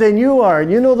bigger than you are. And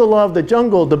you know the law of the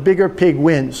jungle, the bigger pig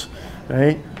wins,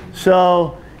 right?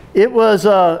 So it was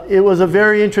a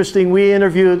very interesting. We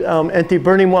interviewed Auntie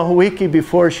Bernie Mahuiki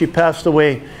before she passed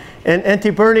away. And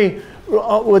Auntie Bernie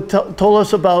told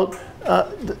us about,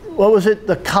 what was it,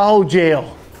 the cow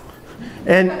jail.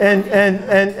 And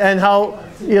how,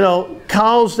 you know,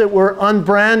 cows that were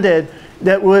unbranded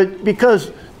that would,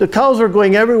 because the cows were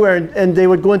going everywhere, and they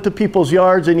would go into people's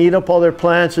yards and eat up all their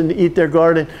plants and eat their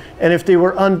garden. And if they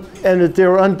were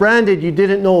unbranded, you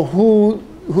didn't know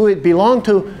who it belonged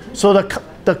to. So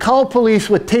the cow police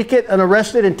would take it and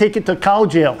arrest it and take it to cow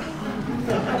jail.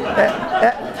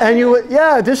 And you would,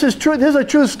 yeah, this is true. This is a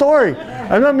true story.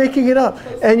 I'm not making it up.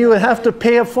 And you would have to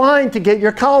pay a fine to get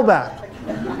your cow back.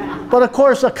 But of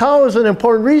course, a cow is an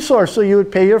important resource, so you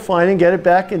would pay your fine and get it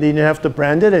back, and then you have to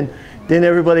brand it. And then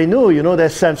everybody knew, you know,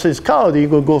 that's Samson's cow. Then you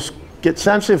go get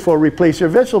Samson for replace your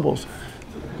vegetables.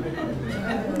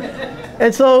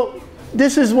 And so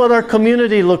this is what our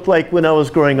community looked like when I was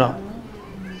growing up.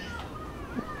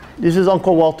 This is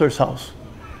Uncle Walter's house.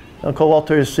 Uncle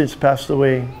Walter has since passed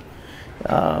away.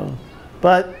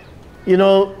 But, you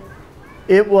know,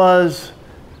 it was,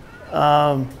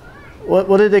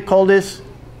 what did they call this?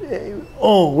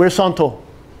 Oh, where's Santo?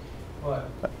 What?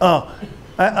 Oh.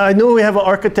 I know we have an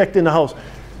architect in the house.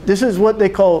 This is what they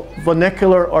call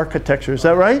vernacular architecture. Is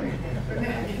that right?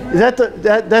 Is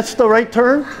that's the right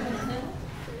term?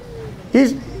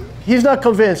 He's not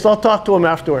convinced. I'll talk to him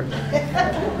afterwards.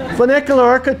 Vernacular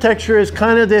architecture is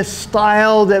kind of this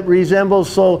style that resembles,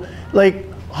 so like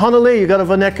Honolulu, you got a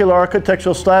vernacular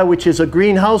architectural style, which is a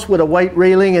greenhouse with a white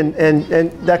railing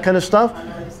and that kind of stuff.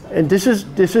 And this is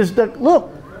the,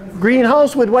 look,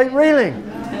 greenhouse with white railing.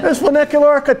 That's vernacular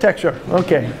architecture.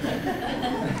 Okay.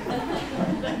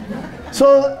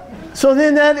 So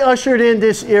then that ushered in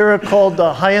this era called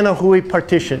the Haianahui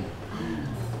partition.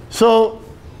 So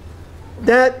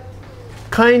that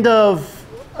kind of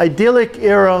idyllic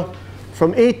era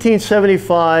from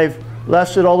 1875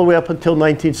 lasted all the way up until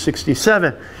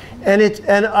 1967.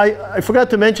 And I forgot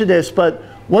to mention this, but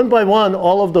one by one,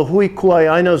 all of the hui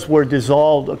kuai'ainas were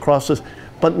dissolved across this.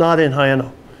 but not in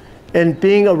Haiana. And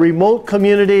being a remote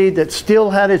community that still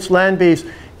had its land base,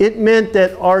 it meant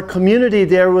that our community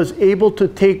there was able to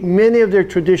take many of their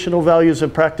traditional values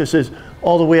and practices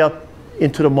all the way up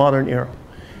into the modern era.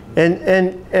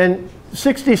 And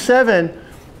 67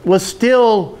 was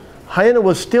still, Haiana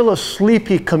was still a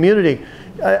sleepy community.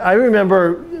 I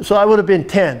remember, so I would have been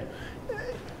 10.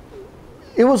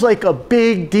 It was like a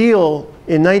big deal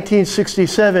in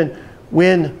 1967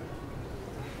 when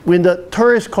the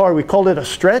tourist car, we called it a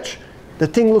stretch, the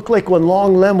thing looked like one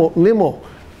long limo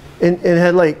and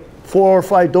had like 4 or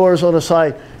 5 doors on the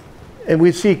side. And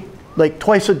we'd see like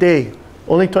twice a day,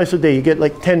 only twice a day, you get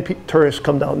like 10 tourists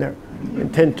come down there.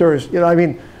 And 10 tourists, you know, I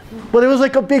mean, but it was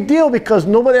like a big deal because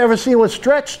nobody ever seen one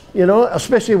stretched, you know,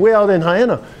 especially way out in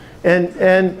Haiana.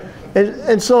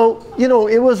 And so, you know,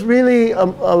 it was really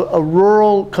a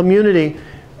rural community.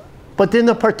 But then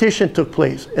the partition took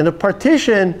place. And the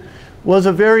partition was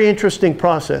a very interesting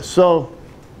process. So,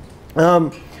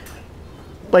 so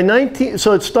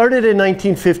it started in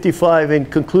 1955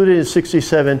 and concluded in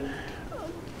 67.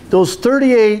 Those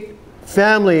 38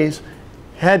 families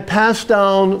had passed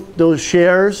down those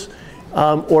shares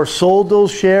or sold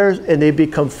those shares, and they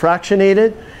become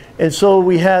fractionated. And so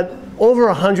we had over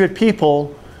 100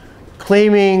 people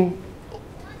claiming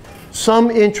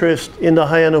some interest in the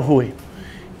Haiana Hui.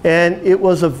 And it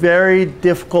was a very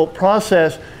difficult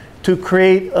process to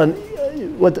create an,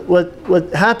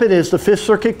 what happened is the Fifth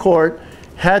Circuit Court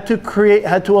had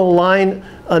to align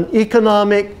an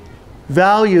economic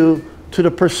value to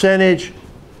the percentage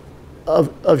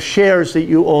of shares that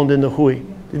you owned in the Hui.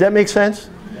 Did that make sense?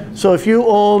 So if you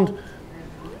owned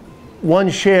 1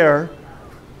 share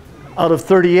out of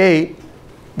 38,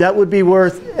 that would be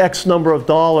worth X number of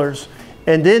dollars.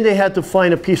 And then they had to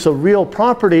find a piece of real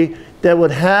property that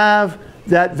would have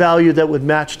that value that would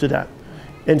match to that.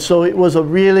 And so it was a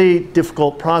really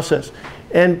difficult process.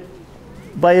 And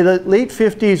by the late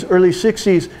 50s, early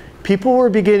 60s, people were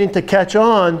beginning to catch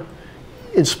on.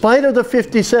 In spite of the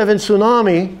 57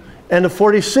 tsunami and the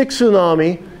 46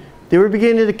 tsunami, they were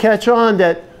beginning to catch on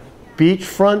that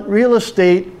beachfront real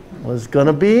estate was going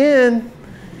to be in.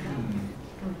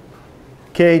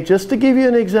 Okay, just to give you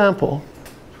an example,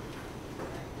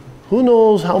 who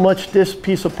knows how much this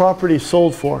piece of property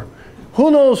sold for?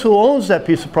 Who knows who owns that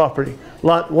piece of property?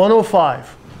 Lot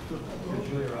 105.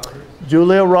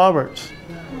 Julia Roberts.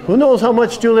 Who knows how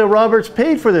much Julia Roberts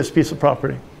paid for this piece of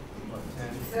property?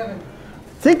 I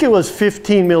think it was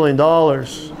 $15 million.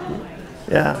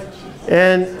 Yeah.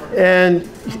 And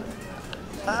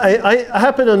I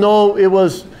happen to know it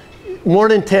was more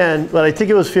than 10, but I think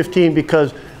it was 15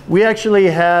 because we actually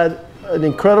had an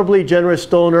incredibly generous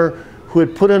donor who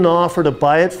had put an offer to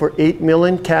buy it for $8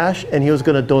 million cash, and he was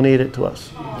going to donate it to us.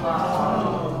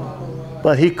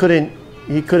 But he couldn't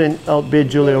outbid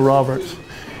Julia Roberts.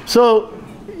 So,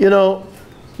 you know,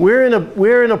 we're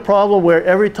in a problem where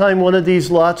every time one of these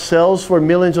lots sells for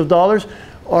millions of dollars,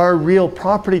 our real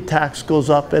property tax goes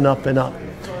up and up and up.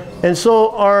 And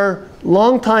so our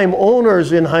longtime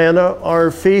owners in Haiana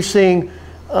are facing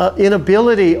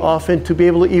inability often to be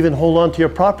able to even hold on to your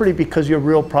property because your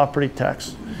real property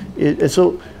tax. And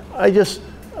so I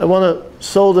want to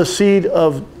sow the seed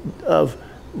of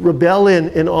rebellion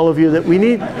in all of you that we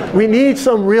need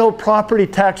some real property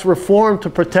tax reform to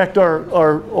protect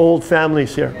our old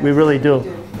families here. We really do.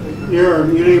 You're a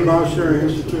community monster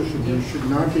institution. You should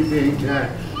not be paying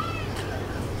tax.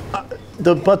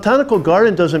 The Botanical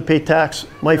Garden doesn't pay tax.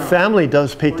 My family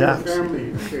does pay tax. Your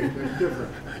family, okay, that's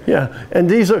different. Yeah, and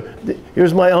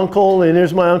here's my uncle, and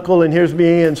here's my uncle, and here's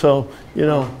me, and so, you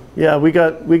know, yeah, we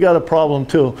got a problem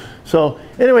too. So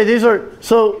anyway,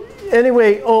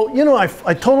 oh, you know,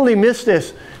 I totally missed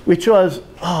this, which was,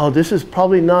 oh, this is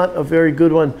probably not a very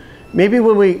good one. Maybe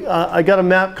when I got a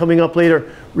map coming up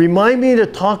later, remind me to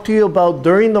talk to you about,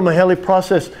 during the Mahele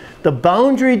process, the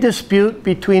boundary dispute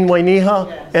between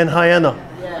Wainiha and Haiana.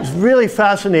 It's really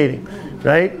fascinating,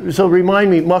 right? So remind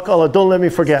me, Makala, don't let me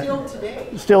forget. Still today.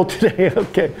 Still today,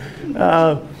 okay.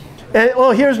 And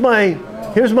oh, here's my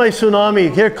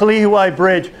tsunami, here, Kalihiwai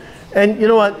Bridge. And you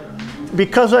know what?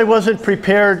 Because I wasn't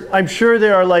prepared, I'm sure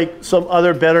there are like some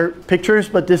other better pictures,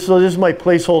 but this is my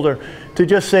placeholder to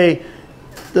just say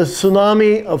the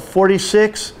tsunami of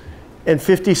 46 and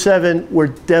 57 were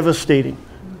devastating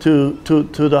to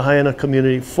the Haiana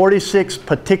community. 46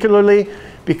 particularly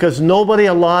because nobody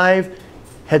alive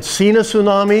had seen a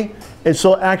tsunami, and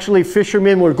so actually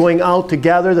fishermen were going out to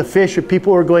gather the fish, or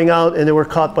people were going out and they were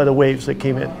caught by the waves that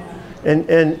came in.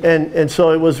 And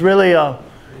so it was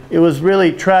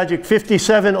really tragic.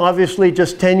 57, obviously,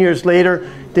 just 10 years later,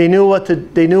 they knew what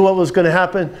was going to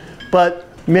happen. But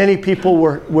many people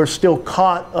were still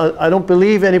caught. I don't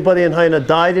believe anybody in Haina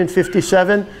died in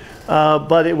 '57,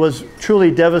 but it was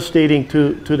truly devastating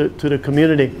to the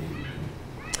community.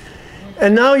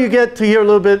 And now you get to hear a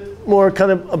little bit more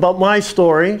kind of about my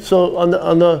story. So on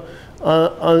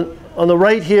the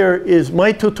right here is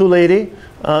my tutu lady,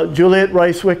 Juliet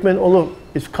Rice Wichman. Oh look,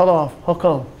 it's cut off. How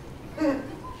come?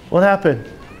 What happened?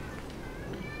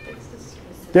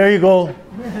 There you go.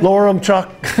 Lower 'em, Chuck.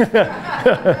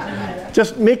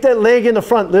 Just make that leg in the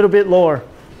front a little bit lower.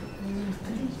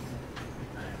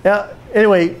 Yeah.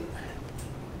 Anyway,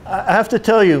 I have to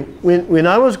tell you, when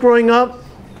I was growing up,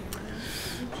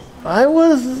 I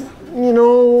was, you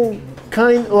know,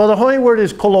 well, the Hawaiian word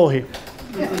is kolohi.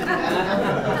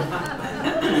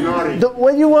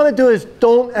 What you want to do is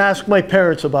don't ask my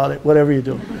parents about it, whatever you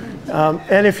do.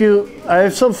 And if I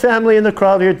have some family in the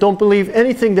crowd here, don't believe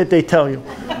anything that they tell you,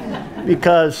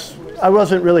 because I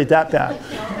wasn't really that bad.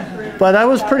 But I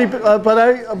was pretty,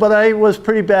 but I was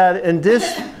pretty bad, and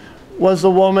this was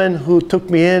the woman who took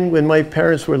me in when my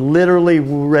parents were literally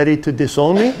ready to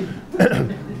disown me.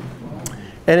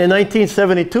 And in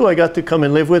 1972, I got to come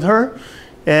and live with her,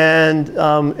 and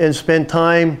spend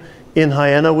time in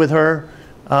Hyanna with her.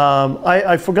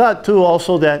 I forgot too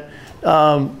also that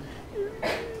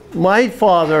my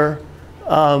father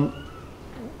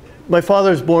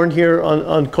is born here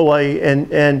on Kaua'i,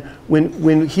 and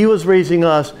when he was raising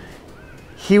us,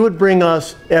 he would bring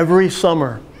us every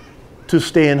summer to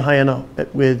stay in Hyanna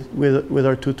with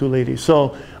our tutu ladies.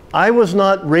 So I was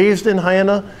not raised in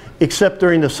Hyanna except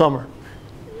during the summer.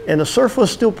 And the surf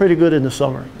was still pretty good in the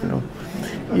summer, you know.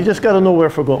 You just got to know where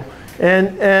to go.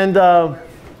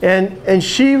 And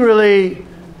she really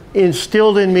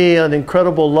instilled in me an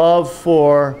incredible love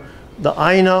for the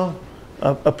Aina,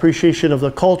 appreciation of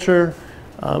the culture.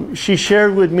 She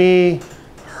shared with me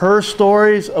her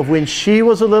stories of when she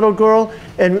was a little girl.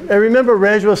 And I remember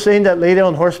Reg was saying that lady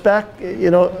on horseback, you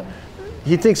know,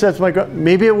 he thinks that's my girl.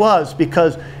 Maybe it was,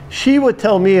 because she would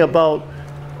tell me about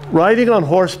riding on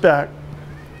horseback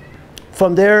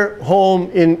from their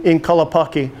home in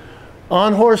Kalapaki,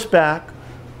 on horseback,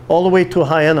 all the way to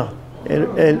Hyanna.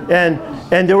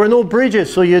 And there were no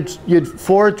bridges, so you'd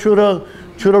ford through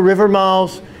the river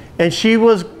mouths. And she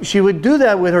would do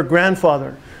that with her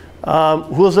grandfather,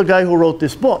 who was the guy who wrote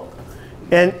this book.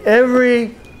 And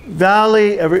every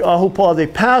valley, every ahupua'a they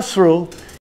passed through,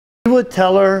 he would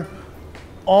tell her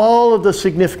all of the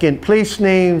significant place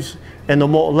names and the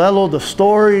mo'olelo, the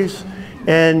stories,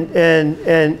 and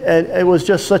it was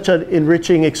just such an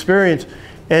enriching experience.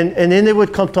 And then they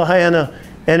would come to Hyanna,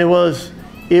 and it was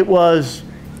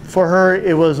for her,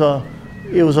 it was a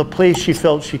place she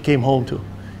felt she came home to.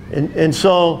 And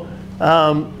so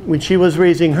when she was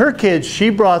raising her kids, she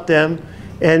brought them,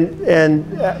 and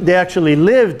they actually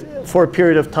lived for a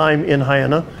period of time in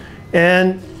Hyanna.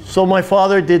 And so my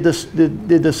father did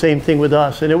the same thing with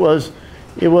us, and it was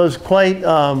quite,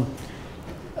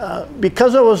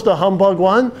 because I was the humbug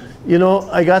one, you know,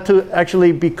 I got to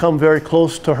actually become very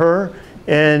close to her,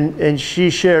 and she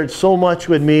shared so much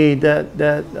with me that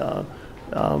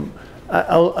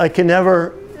I can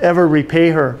never ever repay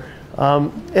her.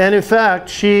 And in fact,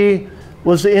 she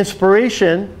was the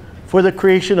inspiration for the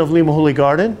creation of Limahuli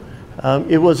Garden.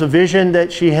 It was a vision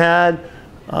that she had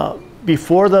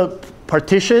before the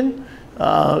partition.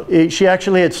 She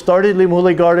actually had started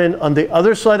Limahuli Garden on the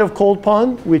other side of Cold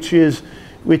Pond, which is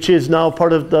now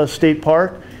part of the state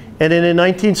park. And then in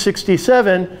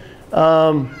 1967,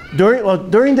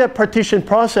 during that partition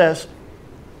process,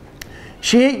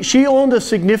 she owned a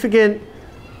significant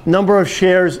number of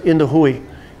shares in the hui.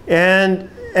 And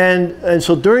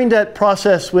so during that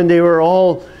process, when they were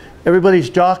everybody's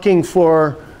jockeying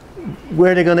for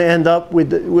where they're going to end up with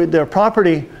their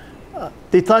property,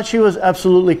 they thought she was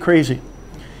absolutely crazy,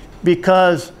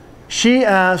 because she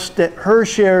asked that her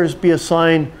shares be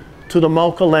assigned to the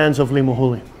Mauka lands of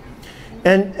Limahuli.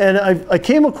 And I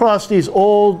came across these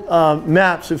old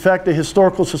maps. In fact, the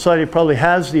Historical Society probably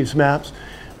has these maps.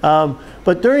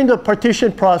 But during the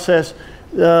partition process,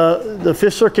 the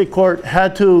Fifth Circuit Court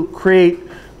had to create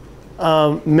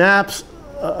maps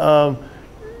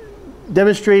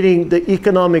demonstrating the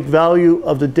economic value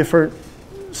of the different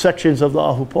sections of the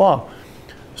ahupua'a.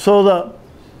 So the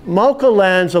Mauka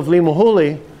lands of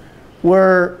Limahuli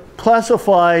were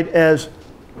classified as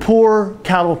poor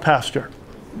cattle pasture.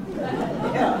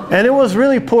 And it was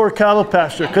really poor cattle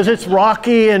pasture because it's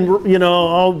rocky and, you know,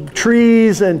 all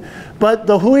trees. But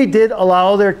the hui did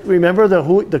allow remember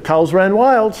the cows ran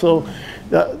wild, so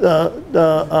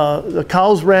the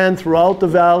cows ran throughout the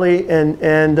valley,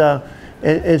 and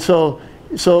so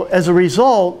as a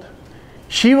result,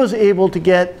 she was able to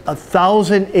get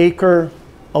 1,000-acre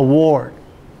award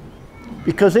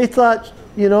because they thought,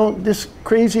 you know, this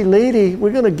crazy lady,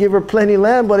 we're going to give her plenty of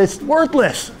land, but it's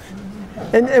worthless.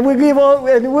 And we're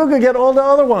going to get all the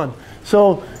other one.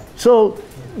 So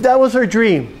that was her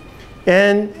dream.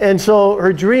 And so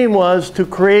her dream was to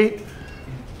create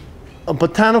a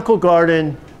botanical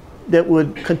garden that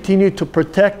would continue to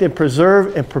protect and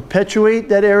preserve and perpetuate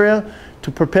that area,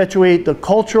 to perpetuate the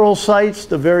cultural sites,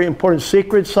 the very important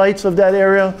sacred sites of that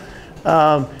area,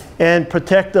 and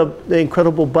protect the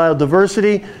incredible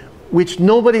biodiversity, which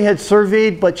nobody had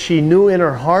surveyed, but she knew in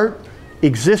her heart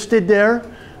existed there.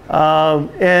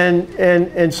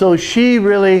 And so she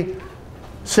really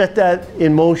set that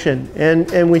in motion.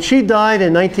 And when she died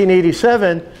in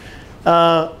 1987,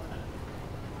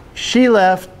 she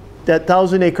left that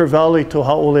 1,000-acre valley to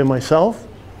Ha'ole and myself.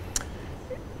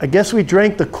 I guess we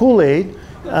drank the Kool-Aid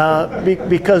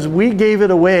because we gave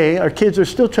it away. Our kids are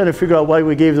still trying to figure out why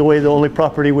we gave away the only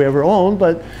property we ever owned.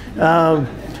 But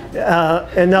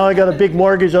and now I got a big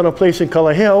mortgage on a place in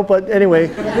Kaua'i. But anyway,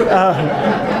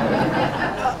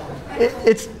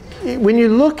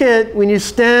 when you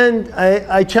stand,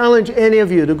 I challenge any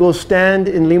of you to go stand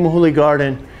in Limahuli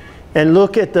Garden and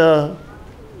look at the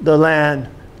land,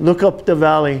 look up the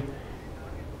valley,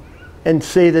 and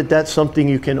say that that's something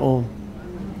you can own.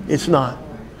 It's not.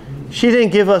 She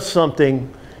didn't give us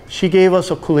something. She gave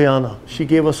us a kuleana. She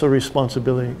gave us a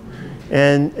responsibility.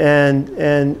 And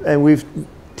we've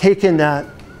taken that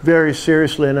very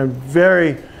seriously. And I'm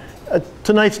very,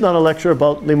 tonight's not a lecture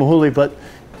about Limahuli, but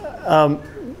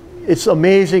it's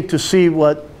amazing to see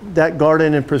what that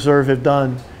garden and preserve have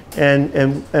done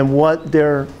and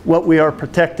what we are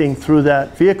protecting through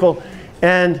that vehicle.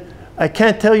 And I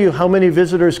can't tell you how many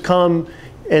visitors come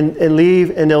and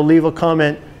leave, and they'll leave a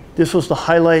comment, this was the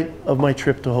highlight of my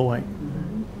trip to Hawaii.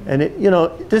 And you know,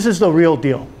 this is the real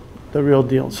deal, the real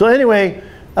deal. So anyway,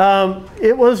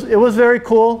 it was very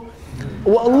cool.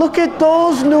 Well, look at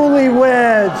those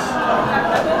newlyweds.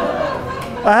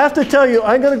 I have to tell you,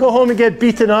 I'm going to go home and get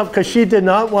beaten up because she did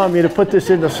not want me to put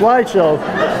this in the slideshow.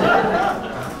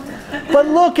 But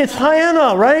look, it's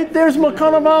Haiena, right? There's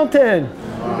Makana Mountain.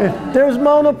 There's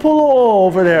Mauna Pulo'o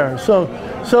over there.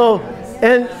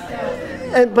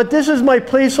 But this is my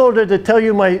placeholder to tell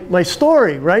you my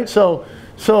story, right?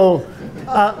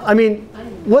 I mean,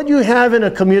 what you have in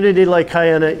a community like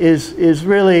Haiena is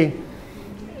really,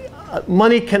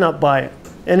 money cannot buy it.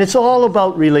 And it's all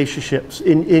about relationships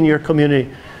in your community.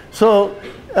 So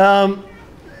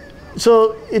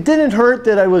it didn't hurt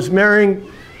that I was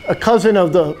marrying a cousin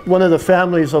of one of the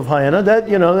families of Haiena.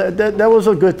 That was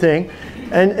a good thing.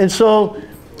 And so,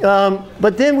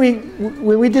 but then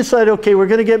when we decided, okay, we're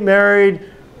going to get married,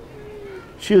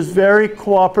 she was very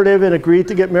cooperative and agreed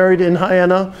to get married in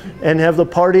Haiena and have the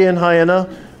party in Haiena.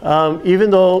 Even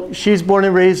though she's born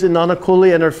and raised in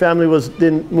Nanakuli and her family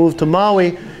then moved to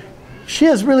Maui, she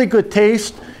has really good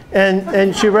taste,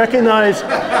 and she recognized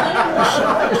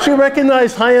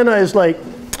Haiena as like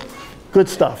good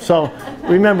stuff. So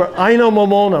remember, Aino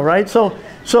Momona, right? So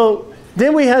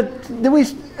then we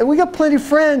got plenty of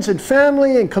friends and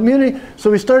family and community.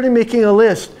 So we started making a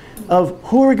list of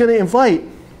who we're going to invite.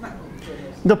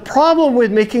 The problem with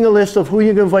making a list of who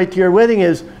you're going to invite to your wedding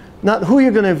is not who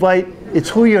you're going to invite, it's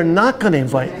who you're not going to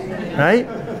invite, right?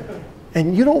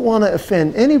 And you don't want to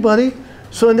offend anybody.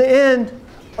 So in the end,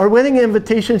 our wedding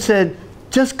invitation said,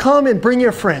 just come and bring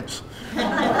your friends.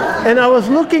 And I was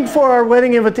looking for our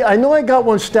wedding invitation. I know I got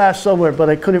one stashed somewhere, but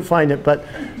I couldn't find it. But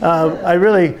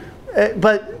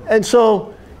and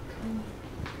so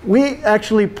we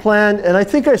actually planned, and I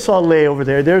think I saw Lei over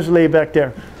there. There's Lei back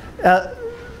there.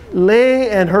 Lei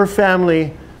and her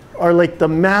family are like the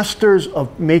masters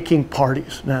of making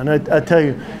parties. Now, and I tell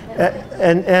you,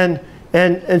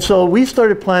 and so we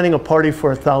started planning a party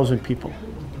for 1,000 people.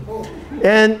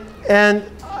 And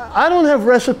I don't have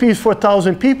recipes for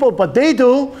 1,000 people, but they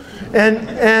do. And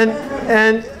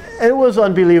it was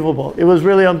unbelievable. It was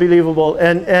really unbelievable.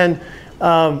 And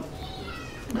to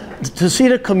see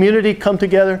the community come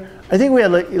together, I think we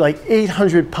had like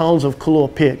 800 pounds of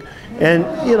Kulua pig. And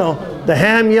you know, the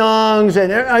ham youngs,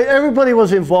 and everybody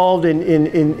was involved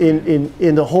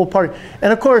in the whole party.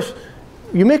 And of course,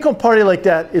 you make a party like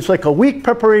that, it's like a week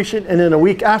preparation and then a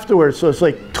week afterwards. So it's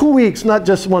like 2 weeks, not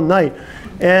just one night.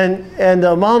 And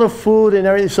the amount of food and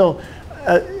everything. So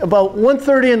about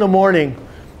 1:30 in the morning,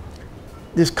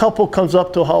 this couple comes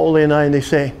up to Ha'ole and I, and they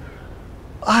say,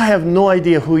 I have no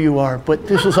idea who you are, but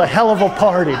this was a hell of a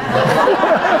party.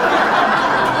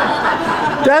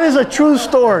 That is a true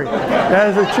story. That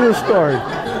is a true story.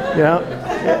 Yeah.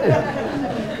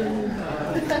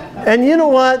 And you know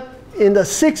what? In the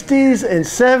 60s and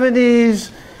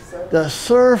 70s, the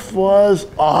surf was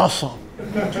awesome.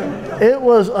 It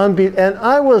was unbeatable. And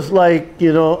I was like,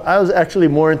 you know, I was actually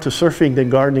more into surfing than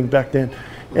gardening back then.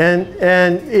 And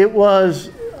it was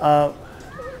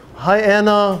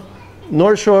Hai'ana,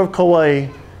 North Shore of Kaua'i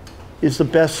is the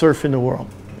best surf in the world.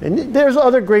 And there's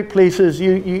other great places,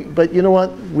 but you know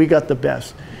what? We got the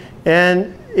best.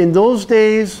 And in those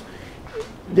days,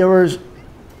 there was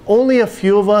only a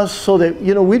few of us, so that,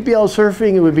 you know, we'd be out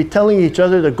surfing and we'd be telling each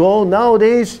other to go.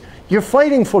 Nowadays, you're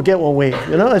fighting for get one wave.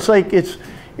 You know, it's like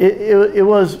it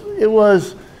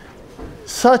was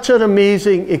such an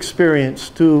amazing experience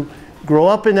to grow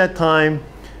up in that time.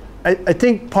 I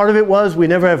think part of it was we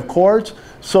never have cords,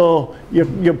 so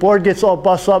your board gets all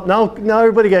bust up. Now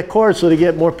everybody got cords, so they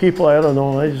get more people. I don't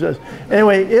know.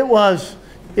 Anyway, it was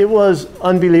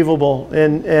unbelievable,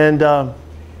 and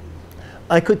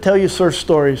I could tell you surf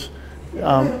stories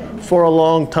for a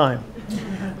long time.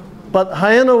 But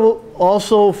Hai'ana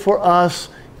also for us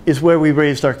is where we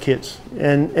raised our kids,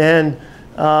 and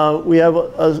we have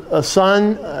a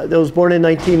son that was born in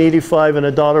 1985 and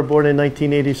a daughter born in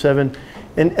 1987.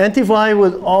 And Auntie Vi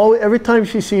would always, every time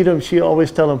she sees him, she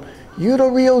always tell him, "You're the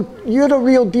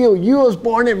real deal. You was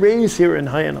born and raised here in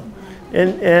Hai'ana."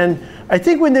 And I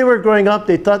think when they were growing up,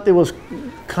 they thought they was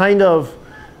kind of,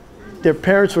 their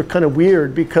parents were kind of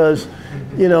weird because,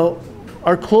 you know,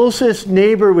 our closest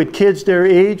neighbor with kids their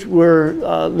age were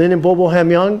Lynn and Bobo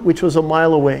Hamyang, which was a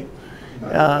mile away.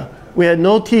 We had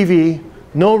no TV,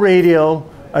 no radio.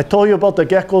 I told you about the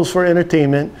geckos for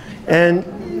entertainment,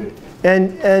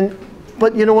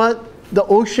 but you know what? The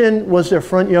ocean was their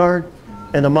front yard,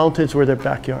 and the mountains were their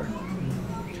backyard.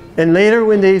 And later,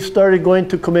 when they started going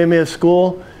to Kamehameha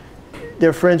school,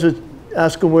 their friends would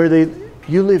ask them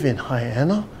you live in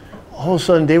Hai'ana? All of a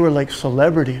sudden, they were like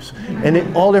celebrities.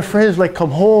 And all their friends like come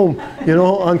home, you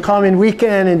know, on common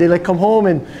weekend, and they like come home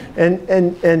and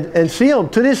see them.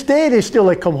 To this day, they still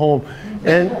like come home.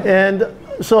 And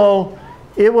so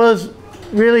it was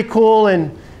really cool,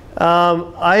 and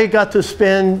I got to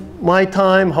spend my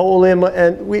time, Ha'olema,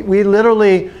 and we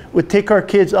literally would take our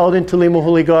kids out into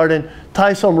Limahuli Garden,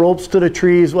 tie some ropes to the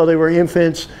trees while they were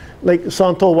infants. Like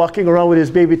Santo walking around with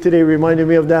his baby today reminded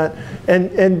me of that.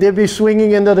 And they'd be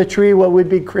swinging into the tree while we'd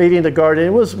be creating the garden.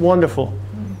 It was wonderful.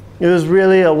 It was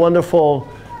really a wonderful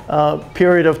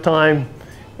period of time.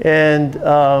 And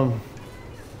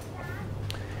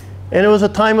it was a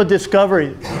time of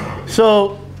discovery.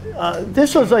 So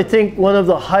this was, I think, one of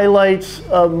the highlights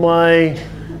of my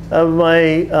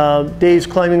days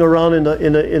climbing around in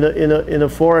the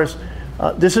forest.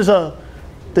 This is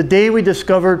the day we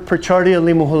discovered Perchardia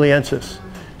limahuliensis.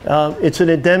 It's an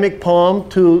endemic palm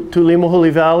to Limahuli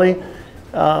Valley.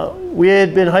 We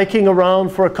had been hiking around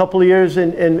for a couple of years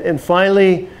and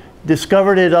finally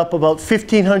discovered it up about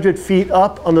 1,500 feet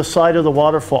up on the side of the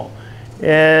waterfall.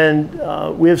 And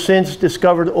we have since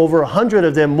discovered over 100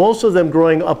 of them, most of them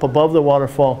growing up above the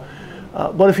waterfall.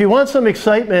 But if you want some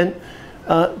excitement,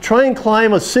 try and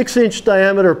climb a 6-inch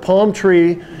diameter palm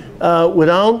tree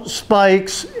without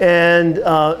spikes and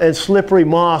slippery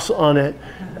moss on it,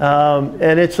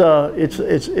 and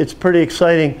it's pretty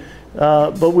exciting.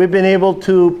 But we've been able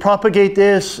to propagate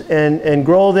this and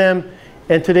grow them,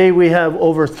 and today we have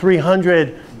over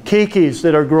 300 keikis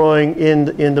that are growing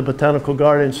in the botanical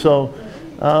garden. So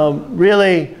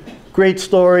really great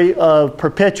story of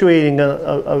perpetuating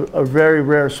a very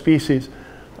rare species.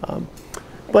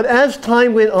 But as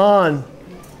time went on,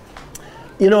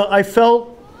 you know, I felt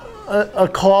a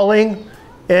calling,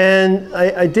 and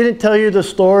I didn't tell you the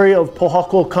story of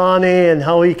Pohako Kane and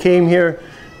how he came here,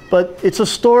 but it's a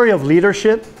story of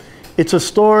leadership. It's a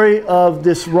story of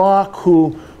this rock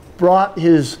who brought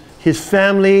his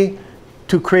family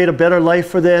to create a better life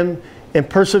for them and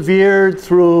persevered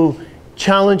through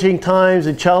challenging times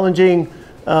and challenging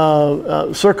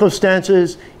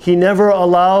circumstances. He never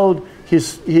allowed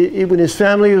when his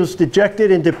family was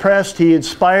dejected and depressed, he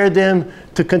inspired them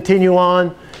to continue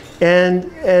on. And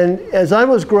as I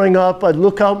was growing up, I'd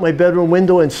look out my bedroom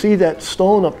window and see that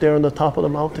stone up there on the top of the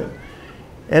mountain.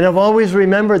 And I've always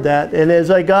remembered that. And as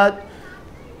I got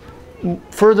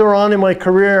further on in my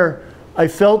career, I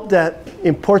felt that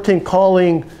important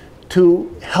calling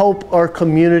to help our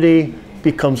community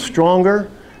become stronger,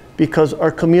 because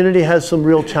our community has some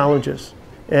real challenges.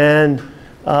 And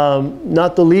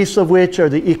not the least of which are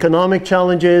the economic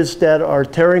challenges that are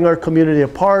tearing our community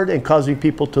apart and causing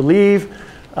people to leave.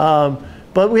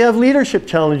 But we have leadership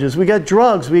challenges. We got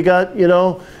drugs. We got, you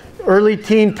know, early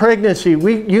teen pregnancy.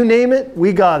 You name it,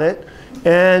 we got it.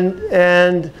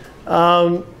 And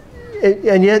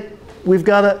yet we've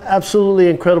got an absolutely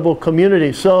incredible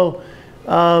community. So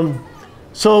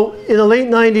So in the late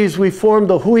 90s, we formed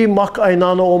the Hui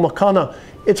Maka'ainano o Makana.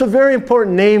 It's a very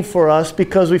important name for us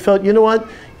because we felt, you know what,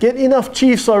 get enough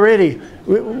chiefs already.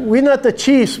 We're not the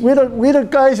chiefs. We're the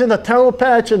guys in the taro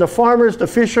patch and the farmers, the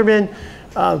fishermen.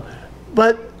 And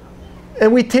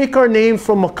we take our name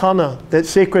from Makana, that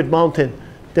sacred mountain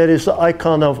that is the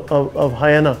icon of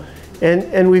Haena.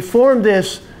 And we formed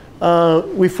this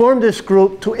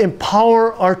group to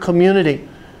empower our community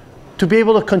to be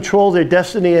able to control their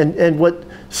destiny. And what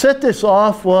set this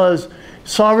off was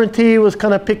sovereignty was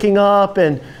kind of picking up,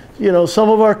 and you know, some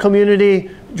of our community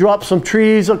dropped some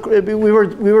trees. We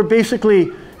were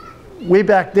basically, way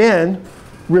back then,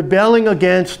 rebelling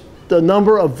against the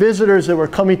number of visitors that were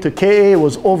coming to KA. It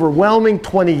was overwhelming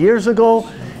 20 years ago.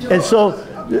 And so,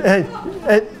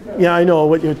 yeah, I know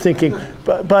what you're thinking,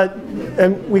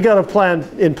 and we got a plan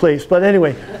in place. But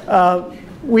anyway,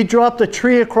 we dropped a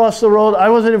tree across the road. I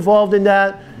wasn't involved in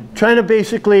that, trying to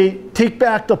basically take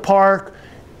back the park.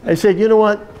 I said, you know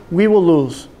what, we will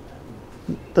lose.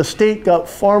 The state got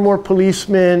far more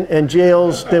policemen and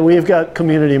jails than we've got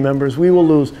community members. We will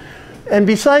lose. And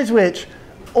besides which,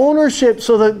 ownership,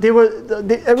 so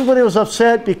that everybody was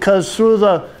upset because through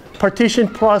the partition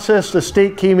process, the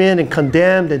state came in and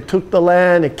condemned and took the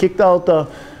land and kicked out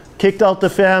the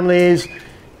families.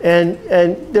 And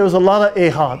there was a lot of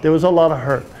eha, there was a lot of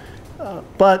hurt.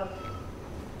 But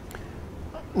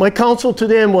my counsel to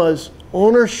them was,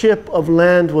 ownership of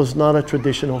land was not a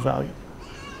traditional value.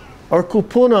 Our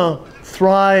kupuna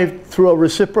thrived through a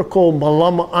reciprocal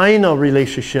malama-aina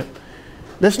relationship.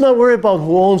 Let's not worry about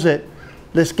who owns it.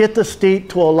 Let's get the state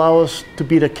to allow us to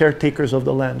be the caretakers of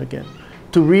the land again,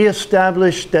 to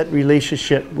reestablish that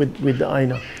relationship with the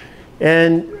aina.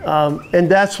 And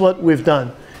that's what we've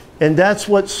done. And that's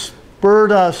what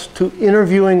spurred us to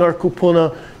interviewing our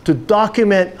kupuna, to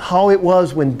document how it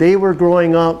was when they were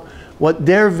growing up, what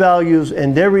their values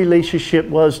and their relationship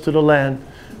was to the land.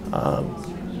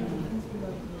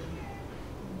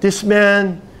 This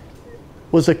man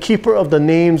was a keeper of the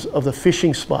names of the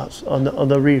fishing spots on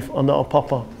the reef, on the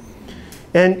Apapa.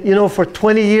 And you know, for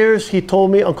 20 years, he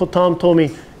told me, Uncle Tom told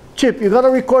me, Chip, you gotta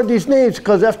record these names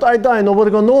because after I die, nobody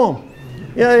gonna know them.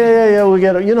 Yeah, we'll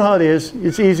get it. You know how it is.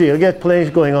 It's easy. I get plans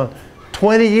going on.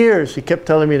 20 years, he kept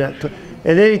telling me that.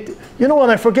 And then, you know what,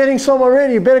 I'm forgetting some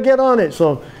already. You better get on it.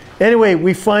 So anyway,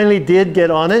 we finally did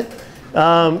get on it.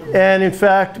 And in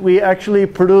fact, we actually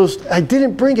produced, I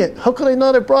didn't bring it. How could I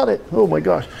not have brought it? Oh my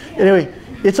gosh. Anyway,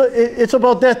 it's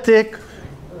about that thick.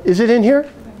 Is it in here?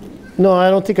 No, I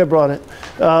don't think I brought it.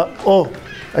 Oh,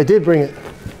 I did bring it.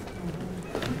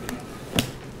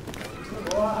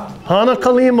 Hana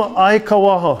Kalima Ai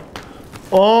Kawaha.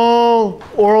 All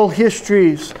oral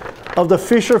histories of the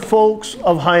fisher folks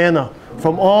of Haena,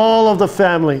 from all of the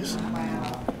families.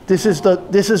 This is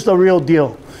the real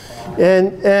deal.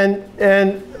 And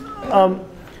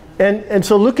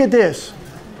so look at this.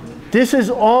 This is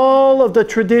all of the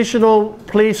traditional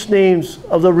place names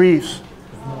of the reefs,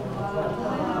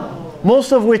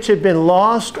 most of which have been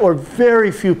lost, or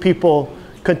very few people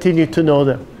continue to know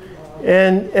them.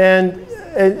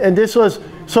 And this was,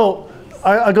 so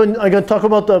I'm going to talk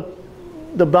about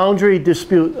the boundary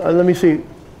dispute. Let me see.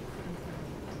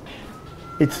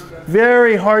 It's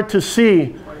very hard to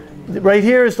see. Right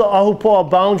here is the Ahupua'a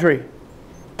boundary.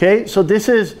 Okay, so this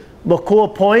is Makua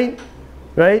Point,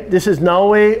 right? This is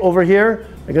Naue over here.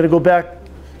 I got to go back.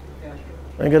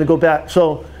 I got to go back.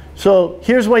 So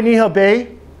here's Wainiha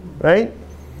Bay, right?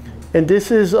 And this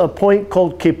is a point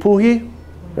called Kepuhi,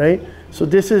 right? So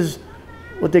this is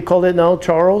what they call it now,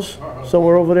 Charles,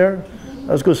 somewhere over there.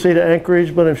 I was going to say the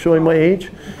Anchorage, but I'm showing my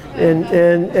age. And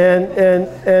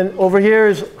over here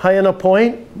is Haena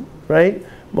Point, right?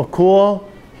 Makua.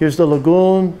 Here's the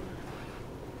lagoon.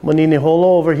 Maniniholo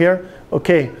over here.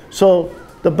 Okay, so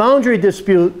the boundary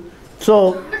dispute.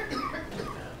 So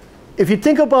if you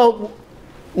think about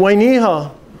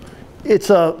Wainiha, it's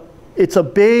a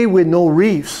bay with no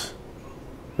reefs,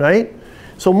 right?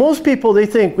 So most people, they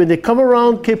think when they come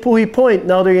around Kepuhi Point,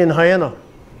 now they're in Haena.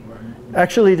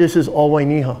 Actually, this is all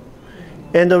Wainiha.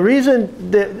 And the reason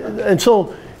that,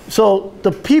 so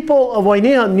the people of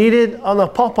Wainiha needed an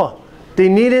apapa. They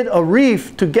needed a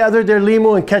reef to gather their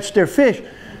limu and catch their fish.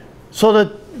 So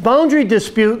the boundary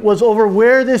dispute was over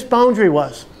where this boundary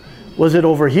was. Was it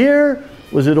over here?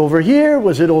 Was it over here?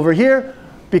 Was it over here?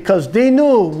 Because they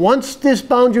knew once this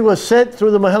boundary was set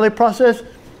through the Mahele process,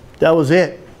 that was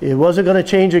it. It wasn't going to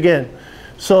change again.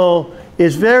 So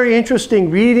it's very interesting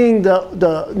reading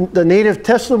the native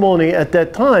testimony at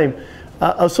that time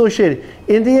associated.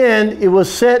 In the end, it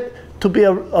was set to be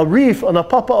a reef on a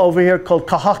papa over here called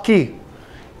Kahaki.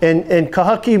 And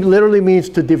Kahaki literally means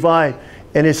to divide.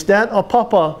 And it's that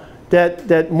apapa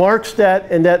that marks that,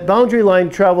 and that boundary line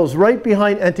travels right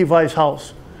behind Antivai's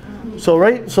house.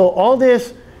 So all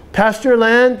this pasture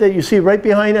land that you see right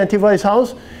behind Antivai's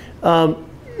house,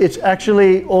 it's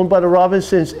actually owned by the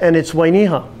Robinsons, and it's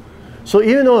Wainiha. So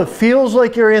even though it feels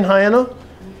like you're in Haiana,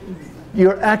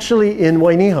 you're actually in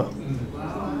Wainiha.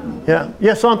 Yeah.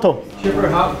 Yes, Santo. Chipper,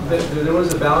 there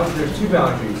was a boundary, there's two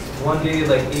boundaries. One dated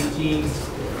like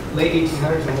late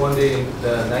 1800s and one dated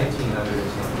the 1900s.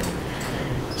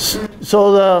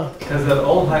 So because the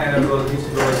old Haiana road used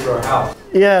to go into our house.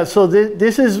 Yeah, so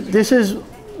this is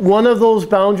one of those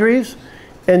boundaries,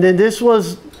 and then this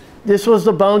was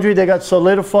the boundary that got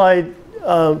solidified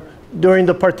during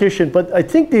the partition. But I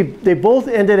think they both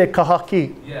ended at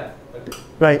Kaua'i. Yeah.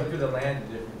 Right. Look at the land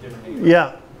in different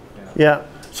neighborhoods. Yeah.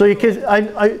 So you can,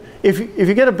 if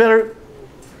you get a better,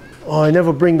 oh, I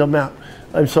never bring the map.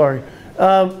 I'm sorry,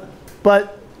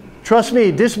 but trust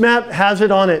me, this map has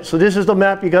it on it. So this is the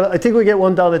map. You got. I think we get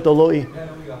one down at the Lo'i.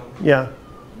 Yeah.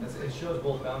 It shows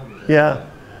both boundaries. Yeah,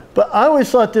 but I always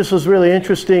thought this was really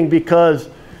interesting because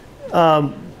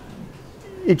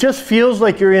it just feels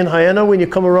like you're in Haiana when you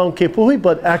come around Kepuhi,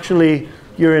 but actually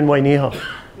you're in Wainiha.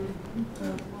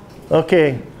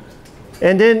 Okay,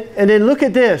 and then look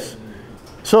at this.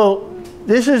 So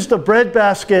this is the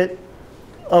breadbasket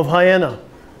of Haiana.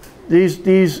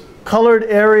 These colored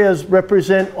areas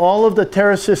represent all of the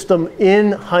terrace system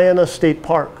in Haiana State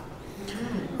Park.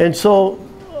 And so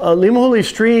Limahuli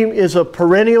Stream is a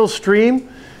perennial stream.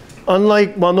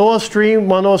 Unlike Manoa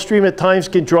Stream at times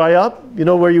can dry up, you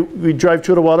know, where we drive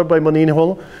through the water by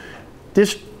Maniniholo.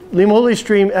 This Limahuli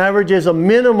Stream averages a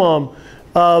minimum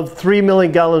of 3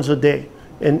 million gallons a day,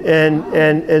 and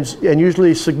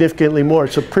usually significantly more.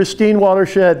 It's a pristine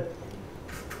watershed.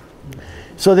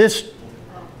 So this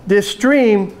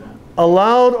stream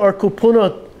allowed our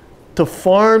kupuna to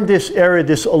farm this area,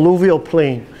 this alluvial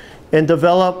plain, and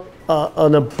develop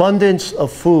an abundance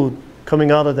of food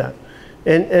coming out of that.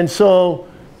 And so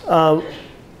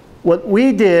what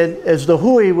we did as the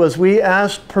hui was we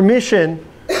asked permission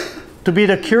to be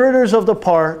the curators of the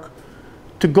park,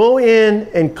 to go in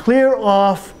and clear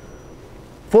off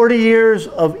 40 years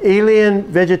of alien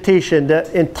vegetation. That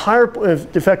entire,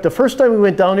 in fact, the first time we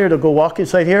went down here to go walk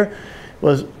inside here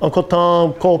was Uncle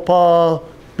Tom, Kolpa,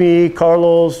 me,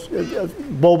 Carlos,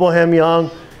 Bobo Hamyang.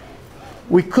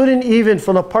 We couldn't even,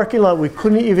 from the parking lot, we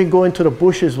couldn't even go into the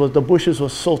bushes. The bushes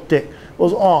was so thick. It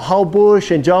was all how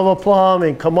bush and Java plum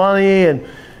and kamani, and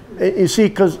you see,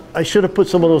 because I should have put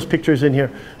some of those pictures in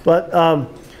here. But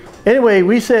anyway,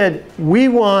 we said we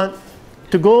want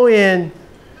to go in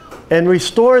and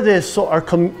restore this so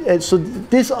so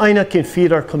this aina can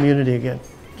feed our community again.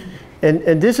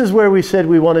 And this is where we said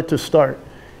we wanted to start.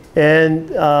 And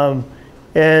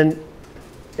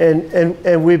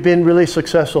we've been really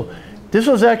successful. This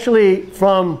was actually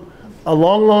from a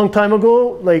long, long time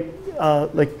ago, like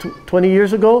 20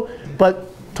 years ago. But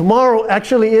tomorrow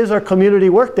actually is our community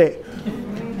work day.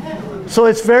 So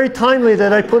it's very timely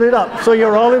that I put it up. So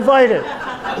you're all invited.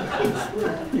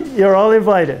 You're all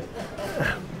invited.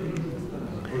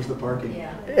 Where's the parking?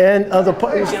 And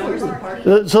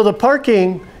so the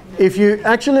parking, if you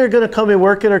actually are going to come and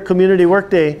work at our community work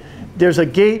day, there's a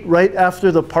gate right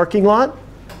after the parking lot,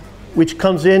 which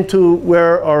comes into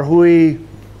where our hui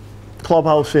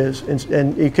clubhouse is,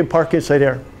 and you can park inside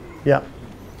there. Yeah.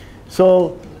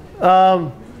 So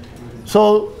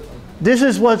so this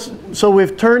is so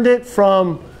we've turned it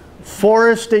from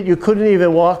forest that you couldn't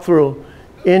even walk through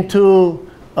into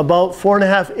about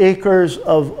 4.5 acres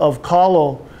of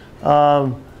kalo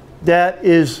that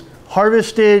is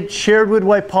harvested, shared with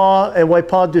Waipaw, and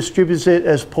Waipaw distributes it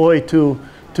as poi to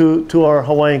our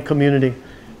Hawaiian community.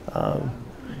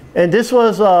 And this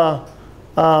was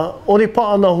Onipa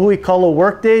on the Hui Kalo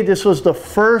workday. This was the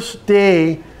first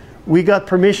day we got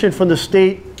permission from the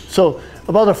state. So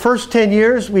about the first 10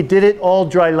 years, we did it all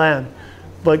dry land.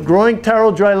 But growing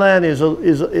taro dry land is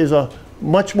a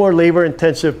much more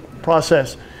labor-intensive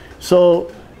process.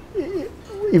 So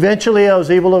eventually, I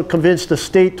was able to convince the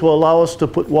state to allow us to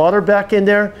put water back in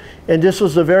there. And this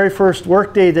was the very first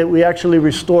workday that we actually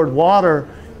restored water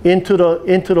into the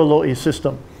Lo'i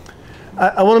system.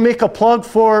 I want to make a plug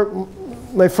for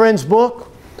my friend's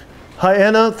book,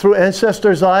 Haiana Through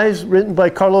Ancestors' Eyes, written by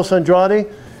Carlos Andrade,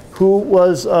 who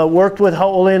was worked with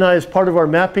Hau'ole and I as part of our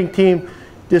mapping team.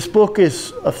 This book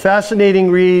is a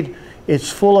fascinating read. It's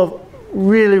full of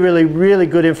really, really, really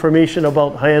good information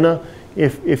about Haiana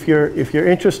if you're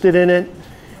interested in it.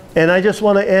 And I just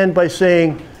want to end by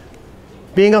saying,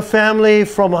 being a family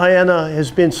from Haiana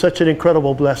has been such an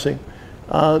incredible blessing.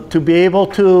 To be able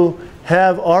to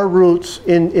have our roots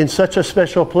in such a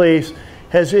special place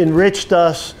has enriched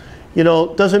us. You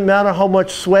know, doesn't matter how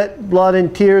much sweat, blood,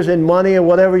 and tears, and money, and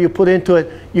whatever you put into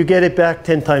it, you get it back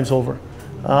 10 times over.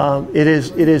 It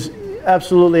is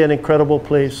absolutely an incredible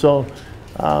place. So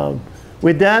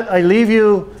with that, I leave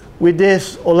you with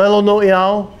this Olelo no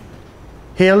Iao,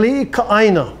 Heali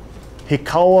Ka'aina,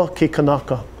 Hikawa Ke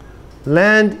Kanaka.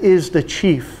 Land is the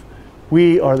chief,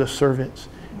 we are the servants.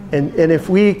 And if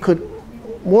we could,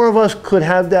 more of us could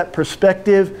have that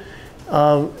perspective,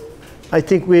 I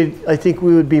think we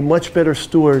would be much better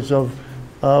stewards of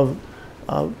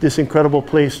this incredible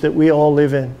place that we all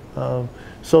live in.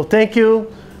 So thank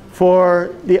you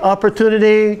for the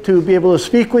opportunity to be able to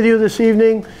speak with you this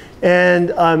evening,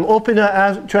 and I'm open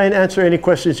to try and answer any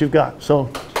questions you've got. So.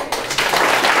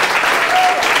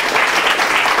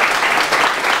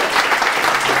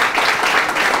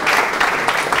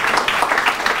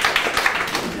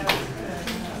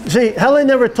 See, Helen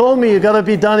never told me you got to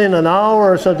be done in an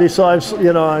hour or something, so I want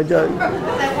you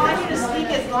to speak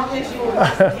as long as you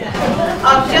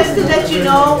want. Just to let you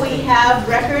know, we have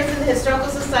records in the Historical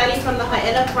Society from the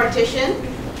Haena partition.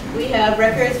 We have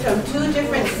records from 2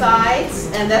 different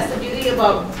sides, and that's the beauty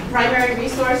about primary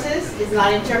resources, is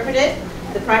not interpreted.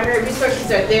 The primary resources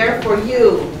are there for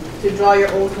you to draw your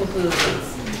own conclusions.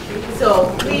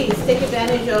 So please take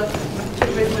advantage of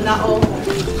Mana'o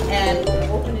and